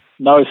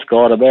 No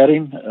Scott about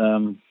him.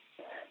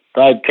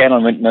 Dave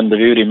Cannon went and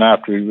interviewed him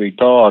after he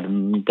retired,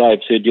 and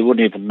Dave said you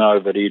wouldn't even know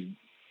that he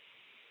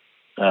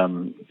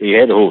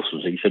had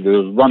horses. He said there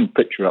was one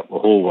picture up the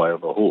hallway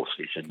of a horse.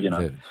 He said,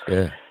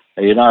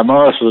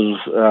 Maurice was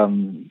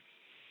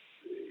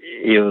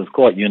he was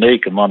quite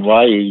unique in one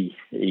way.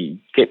 He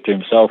kept to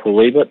himself a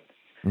wee bit,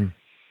 and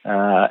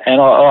I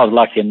was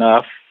lucky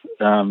enough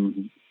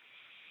to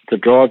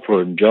drive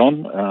for him,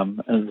 John.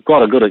 And it was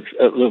quite it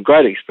was a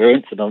great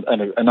experience and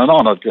an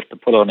honour just to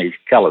put on his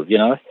colours,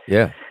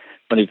 Yeah.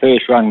 When he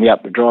first rang me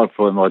up to drive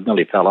for him, I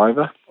nearly fell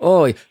over.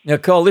 Oh, now,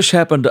 Cole, this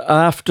happened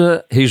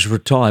after his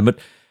retirement.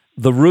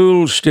 The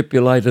rules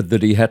stipulated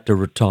that he had to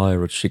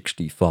retire at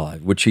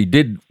 65, which he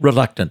did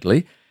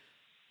reluctantly.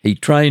 He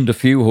trained a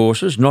few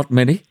horses, not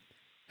many,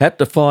 had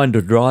to find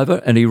a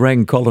driver, and he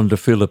rang Colin de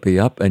Fillipe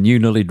up, and you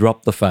nearly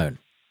dropped the phone.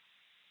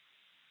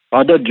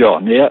 I did,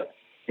 John, yeah.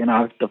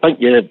 I think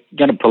you're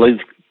going to pull his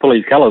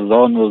colours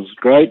on was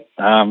great.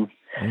 And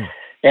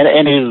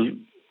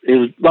he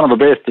was one of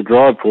the best to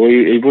drive for.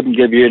 He wouldn't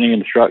give you any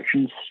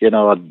instructions.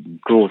 I'd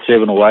draw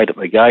 7 or 8 at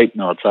the gate,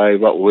 and I'd say,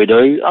 what will we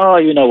do? Oh,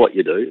 you know what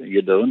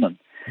you're doing. And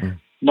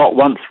not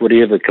once would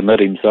he ever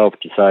commit himself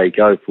to say,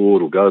 go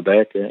forward or go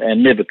back,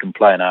 and never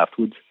complain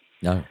afterwards.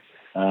 No.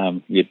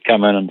 You'd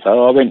come in and say,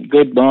 I went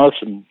good,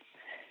 nice, and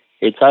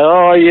he'd say,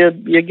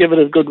 you give it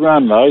a good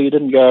run, though. You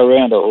didn't go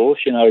around a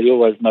horse. You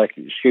always make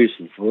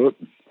excuses for it.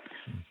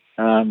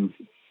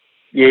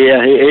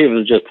 He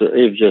was just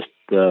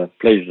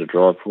pleased to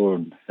drive for,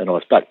 and I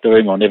stuck to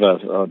him. I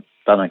don't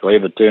think I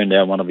ever turned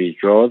down one of his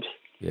drives.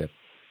 Yeah.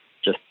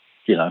 Just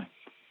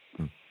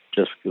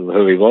because of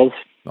who he was.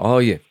 Oh,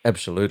 yeah,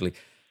 absolutely.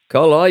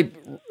 Cole,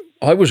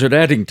 I was at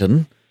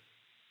Addington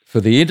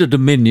for the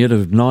Inter-Dominion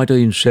of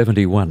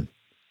 1971,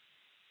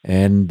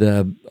 and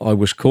I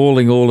was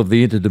calling all of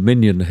the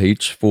Inter-Dominion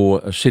heats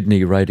for a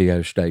Sydney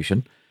radio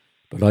station,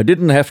 but I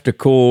didn't have to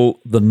call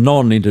the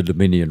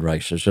non-Inter-Dominion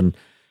races, and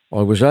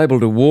I was able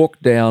to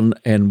walk down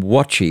and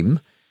watch him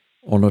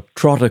on a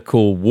trotter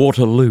called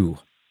Waterloo.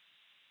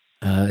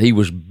 He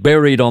was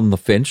buried on the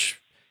fence,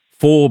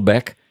 4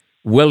 back,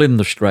 well in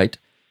the straight.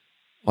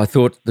 I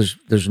thought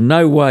there's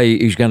no way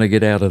he's going to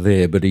get out of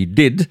there, but he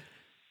did.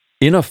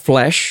 In a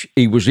flash,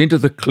 he was into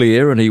the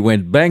clear and he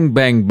went bang,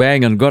 bang,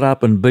 bang and got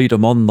up and beat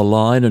him on the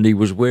line, and he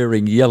was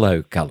wearing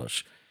yellow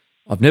colours.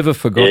 I've never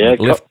forgotten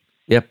it.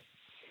 Yep.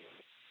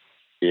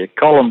 Yeah,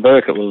 Colin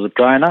Burkett was a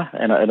trainer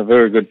and a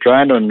very good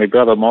trainer, and my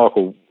brother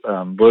Michael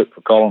worked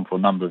for Colin for a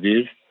number of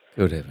years.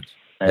 Good heavens.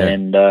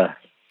 And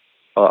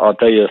I'll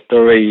tell you a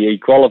story. He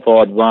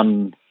qualified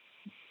one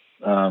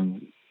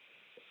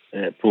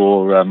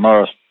for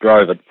Morris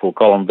drove it for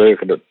Colin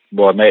Burkett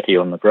by Matty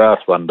on the grass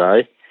one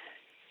day.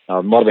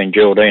 It might have been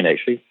Geraldine,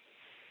 actually.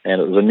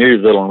 And it was a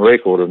New Zealand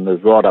record, and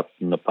there's right up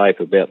in the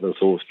paper about this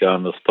horse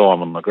going this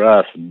time on the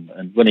grass.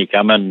 And when he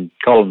came in,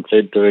 Colin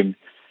said to him,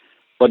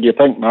 what do you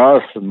think,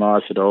 Morris? And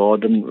Morris said, I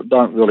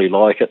don't really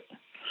like it.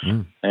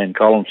 And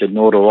Colin said,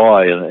 nor do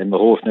I. And the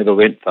horse never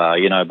went far,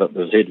 but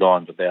there's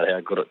headlines about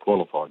how good it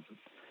qualified.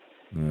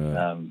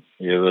 There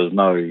was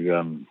no...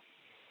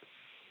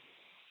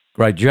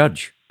 great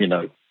judge.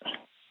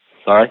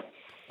 Sorry?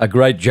 A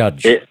great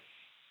judge. Yeah.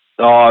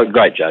 Oh,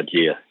 great judge,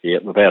 yeah,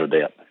 without a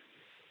doubt.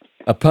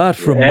 Apart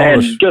from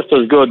and Morris... just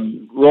as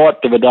good, right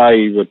to the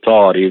day he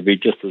retired, he'd be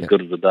just as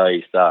good as the day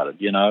he started,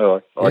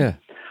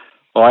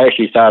 I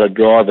actually started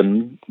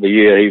driving the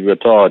year he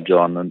retired,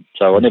 John, and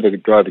so I never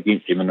drove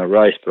against him in a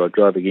race, but I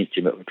drove against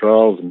him at the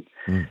trials, and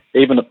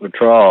even at the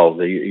trials,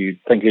 you'd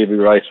think every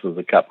race was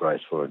a cup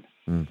race for him.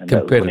 And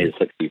that was when he was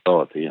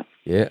 65, yeah.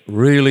 Yeah,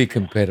 really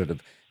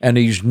competitive. And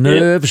his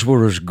nerves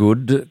were as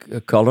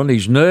good, Colin,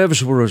 his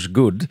nerves were as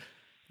good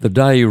the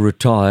day he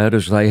retired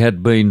as they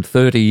had been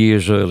 30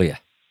 years earlier.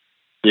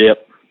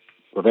 Yep,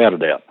 without a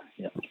doubt.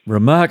 Yep.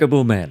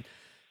 Remarkable man.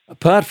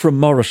 Apart from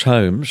Morris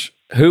Holmes,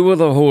 who are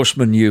the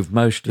horsemen you've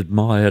most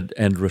admired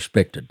and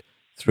respected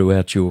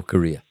throughout your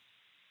career?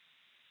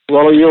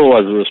 Well, you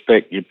always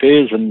respect your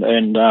peers, and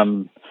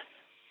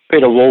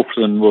Peter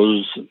Wolfson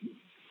was, a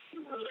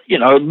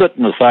bit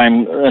in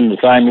the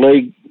same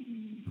league.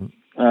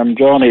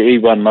 John, he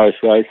won most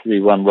races. He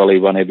won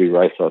every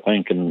race, I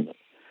think, and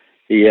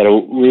he had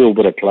a real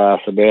bit of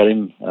class about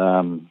him.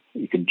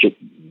 He could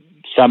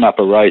sum up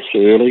a race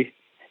early.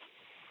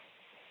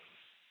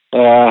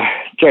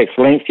 Jack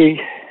Zelensky,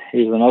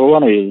 he's another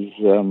one. He's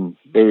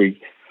very,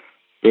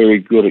 very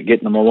good at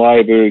getting them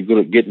away, very good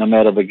at getting them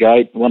out of the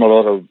gate. Won a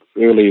lot of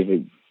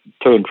early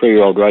 2- and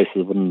 3-year-old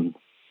races, and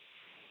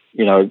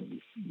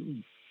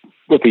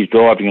with his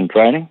driving and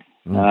training,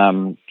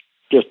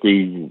 just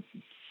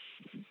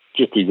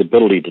his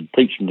ability to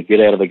teach them to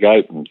get out of the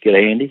gate and get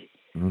handy.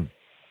 And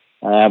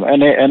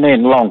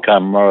then along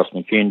come Morris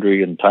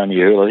McKendry and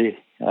Tony Hurley,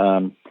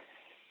 and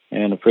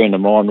a friend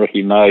of mine,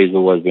 Ricky May, has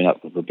always been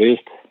up to the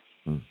best.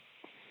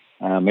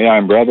 My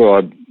own brother,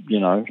 I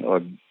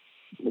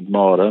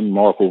admired him.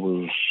 Michael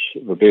was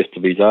the best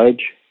of his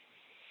age.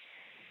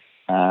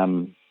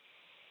 And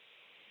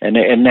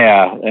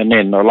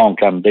then along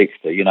come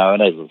Dexter,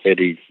 and as I said,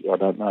 I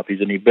don't know if he's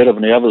any better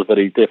than the others, but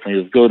he's definitely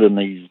as good, and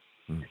he's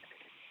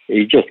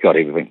just got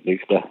everything,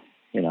 Dexter,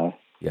 He's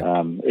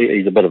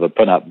a bit of a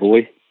pin-up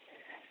boy,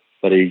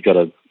 but he's got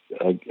a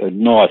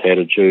nice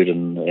attitude,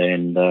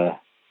 and I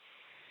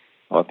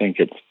think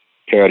it's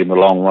carried him a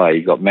long way.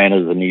 He's got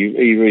manners, and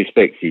he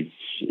respects his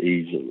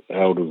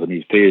elders and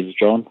his peers,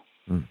 John.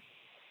 And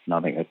I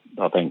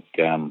think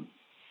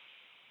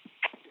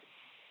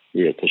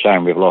it's a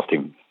shame we've lost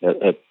him.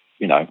 To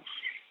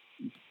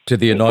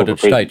the United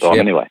States.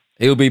 Anyway,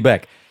 he'll be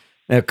back.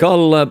 Now,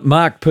 Cole,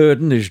 Mark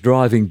Purdon is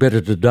driving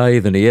better today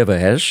than he ever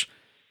has,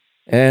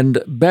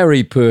 and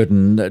Barry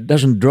Purdon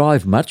doesn't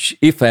drive much,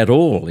 if at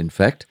all, in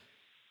fact.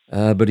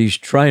 But he's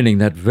training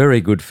that very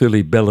good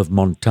filly Belle of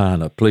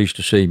Montana. Pleased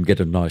to see him get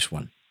a nice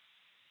one.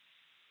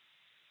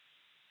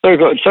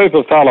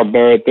 Super fella,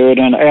 Barry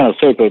Purdon, and a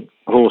super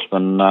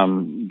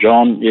horseman,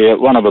 John. Yeah,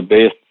 one of the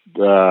best.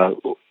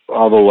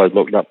 I've always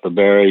looked up to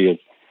Barry.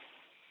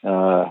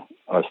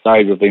 I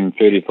stayed with him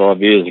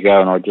 35 years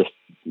ago, and I just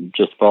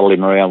followed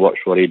him around,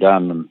 watched what he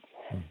done,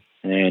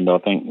 and I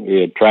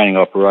think training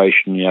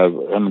operation.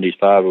 Him and his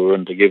father were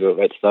in together at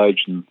that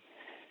stage, and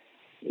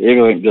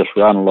everything just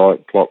run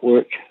like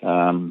clockwork.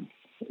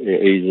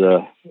 He's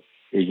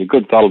a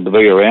good fellow to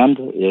be around.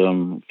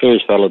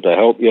 First fellow to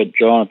help you,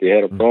 John, if you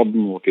had a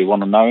problem or if you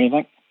want to know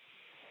anything.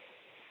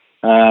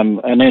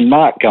 And then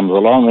Mark comes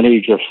along, and he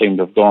just seemed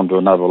to have gone to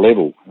another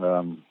level.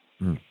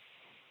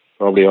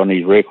 Probably on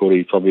his record,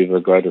 he's probably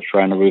the greatest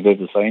trainer we've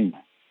ever seen.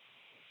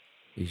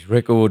 His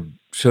record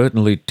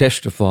certainly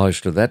testifies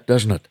to that,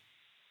 doesn't it?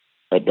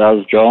 It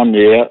does, John,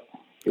 yeah.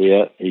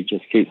 He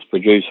just keeps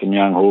producing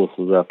young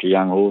horses after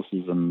young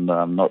horses, and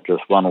not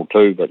just one or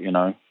two, but,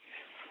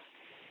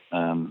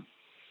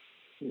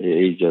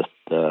 he's just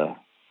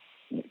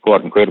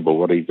quite incredible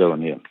what he's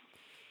doing here.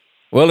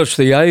 Well, it's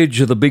the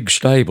age of the big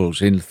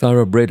stables in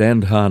thoroughbred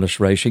and harness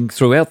racing,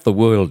 throughout the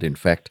world, in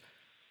fact.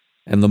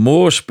 And the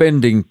more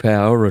spending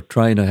power a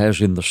trainer has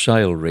in the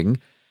sale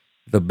ring,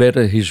 the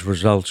better his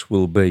results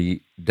will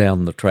be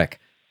down the track.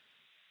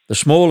 The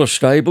smaller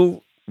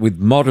stable, with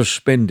modest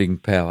spending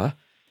power,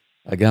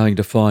 are going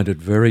to find it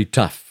very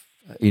tough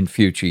in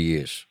future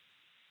years.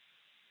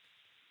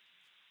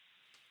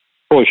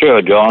 For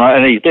sure, John,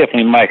 and he's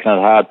definitely making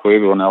it hard for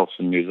everyone else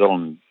in New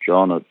Zealand,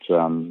 John. It's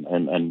and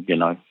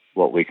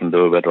what we can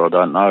do about it, I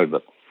don't know,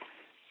 but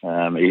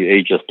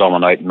he's just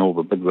dominating all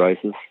the big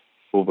races,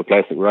 all the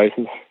classic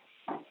races.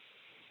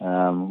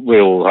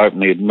 We're all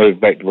hoping he'd move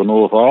back to the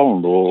North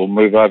Island or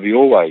move over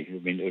your way.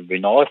 It'd be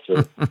nice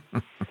to.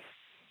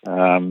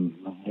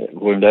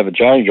 Wouldn't have a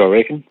change, I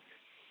reckon.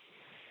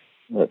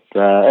 But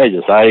as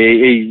you say,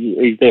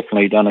 he's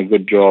definitely done a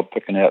good job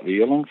picking out the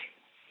yearlings.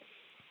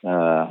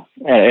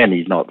 And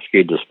he's not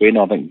scared to spend.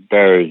 I think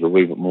Barry's a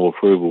wee bit more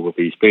frugal with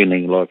his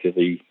spending. Like if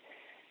you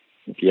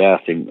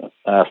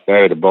asked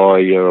Barry to buy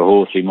you a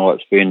horse, he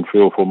might spend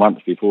 3 or 4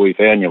 months before he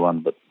found you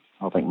one. But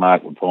I think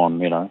Mark would find,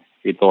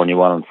 he'd find you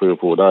one in 3 or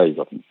 4 days,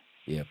 I think.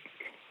 Yeah.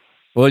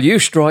 Well, you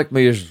strike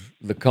me as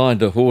the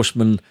kind of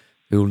horseman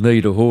who'll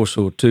need a horse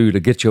or two to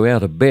get you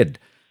out of bed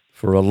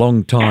for a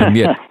long time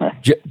yet,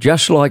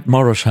 just like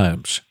Morris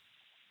Holmes.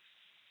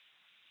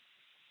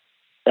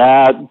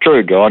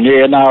 True, John.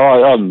 Yeah, no,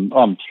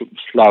 I'm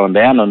slowing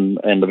down,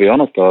 and to be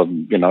honest, a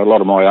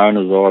lot of my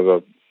owners are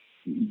either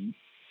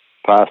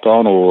passed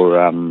on, or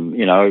a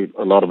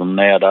lot of them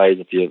nowadays,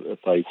 if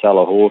they sell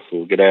a horse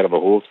or get out of a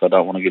horse, they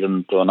don't want to get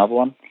into another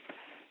one.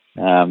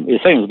 There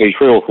seems to be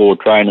 3 or 4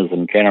 trainers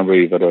in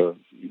Canterbury that have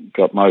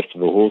got most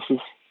of the horses.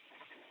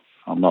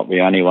 I'm not the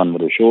only one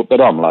that is short,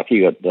 but I'm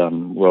lucky.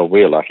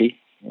 We're lucky.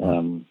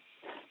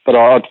 But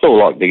I'd still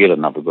like to get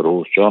another good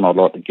horse, John. I'd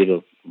like to get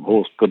a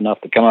horse good enough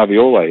to come over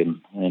your way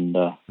and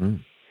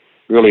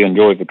really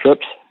enjoy the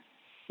trips,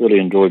 really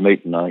enjoy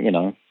meeting,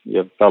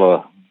 your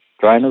fellow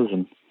trainers,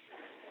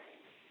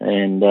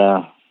 and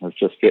it's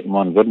just getting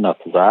one good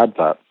enough is the hard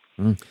part.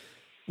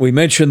 We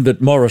mentioned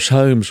that Morris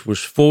Holmes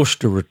was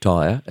forced to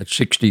retire at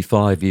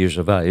 65 years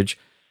of age.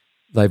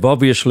 They've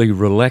obviously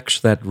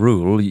relaxed that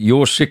rule.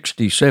 You're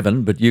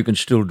 67, but you can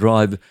still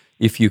drive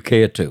if you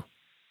care to.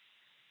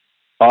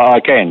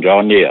 I can,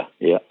 John, yeah.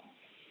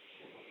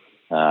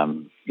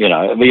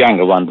 The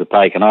younger ones are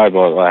taken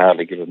over. I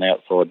hardly get an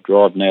outside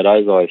drive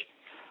nowadays.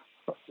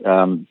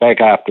 Back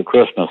after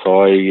Christmas,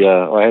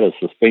 I had a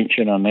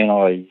suspension, and then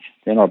I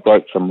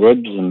broke some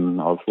ribs,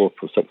 and I was off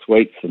for 6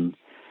 weeks, and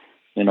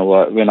then I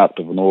went up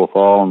to the North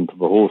Island to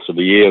the Horse of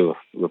the Year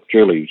with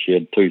Julie. She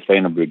had 2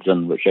 standardbreds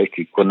in, which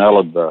actually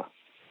quinelled the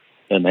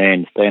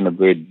in-hand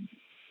standardbred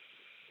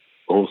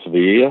Horse of the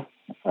Year.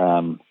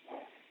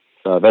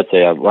 So that's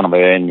one of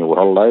our annual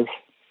holidays.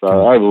 So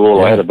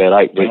overall, I had about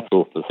 8 weeks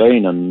off the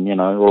scene, and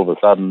all of a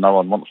sudden, no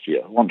one wants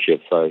you.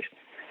 So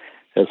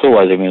it's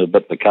always been a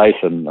bit the case,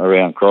 and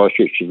around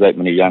Christchurch, there's that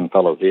many young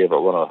fellas here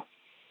that want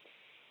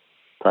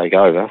to take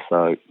over.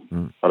 So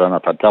I don't know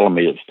if they're telling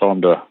me it's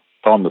time to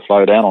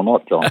slow down or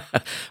not, John.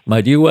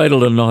 Mate, you wait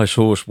till a nice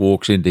horse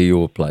walks into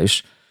your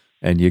place,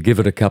 and you give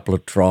it a couple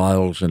of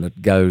trials, and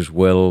it goes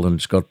well, and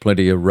it's got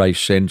plenty of race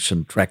sense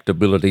and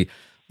tractability.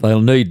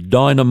 They'll need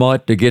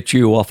dynamite to get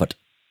you off it.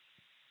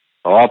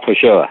 Oh, for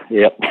sure.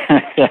 Yep.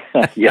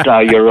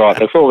 You're right.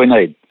 That's all we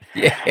need.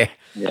 Yeah.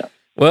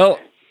 Well,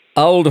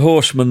 old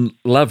horsemen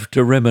love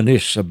to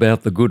reminisce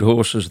about the good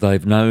horses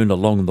they've known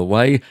along the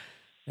way,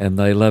 and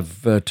they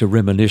love to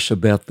reminisce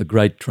about the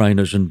great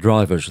trainers and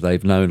drivers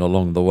they've known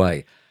along the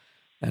way.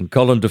 And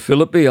Colin de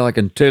Fillipe, I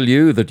can tell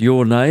you that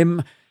your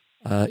name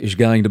is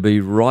going to be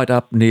right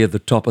up near the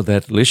top of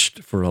that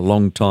list for a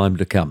long time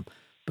to come.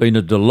 Been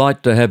a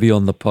delight to have you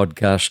on the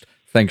podcast.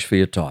 Thanks for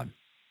your time.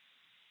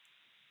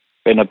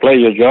 Been a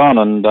pleasure, John,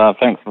 and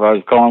thanks for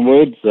those kind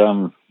words.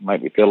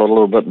 Make me feel a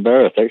little bit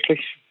embarrassed, actually.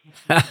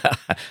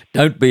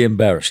 Don't be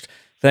embarrassed.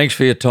 Thanks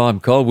for your time,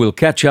 Col. We'll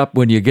catch up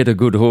when you get a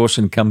good horse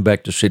and come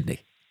back to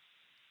Sydney.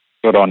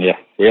 Good on you.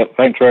 Yep,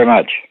 thanks very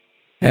much.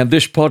 And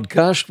this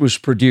podcast was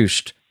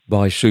produced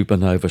by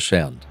Supernova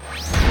Sound.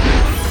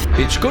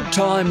 It's good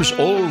times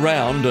all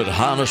round at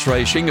harness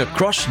racing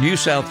across New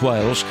South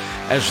Wales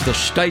as the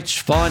state's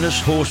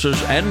finest horses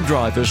and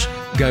drivers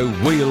go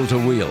wheel to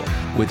wheel.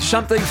 With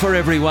something for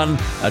everyone,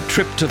 a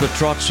trip to the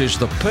Trots is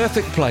the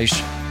perfect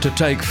place to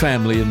take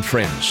family and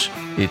friends.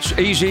 It's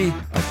easy,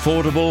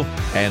 affordable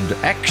and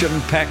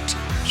action-packed,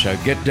 so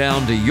get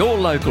down to your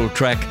local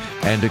track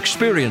and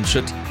experience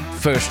it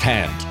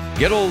firsthand.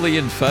 Get all the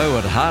info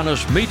at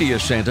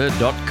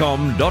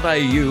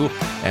harnessmediacentre.com.au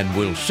and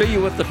we'll see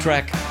you at the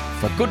track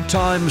for good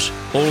times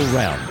all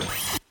round.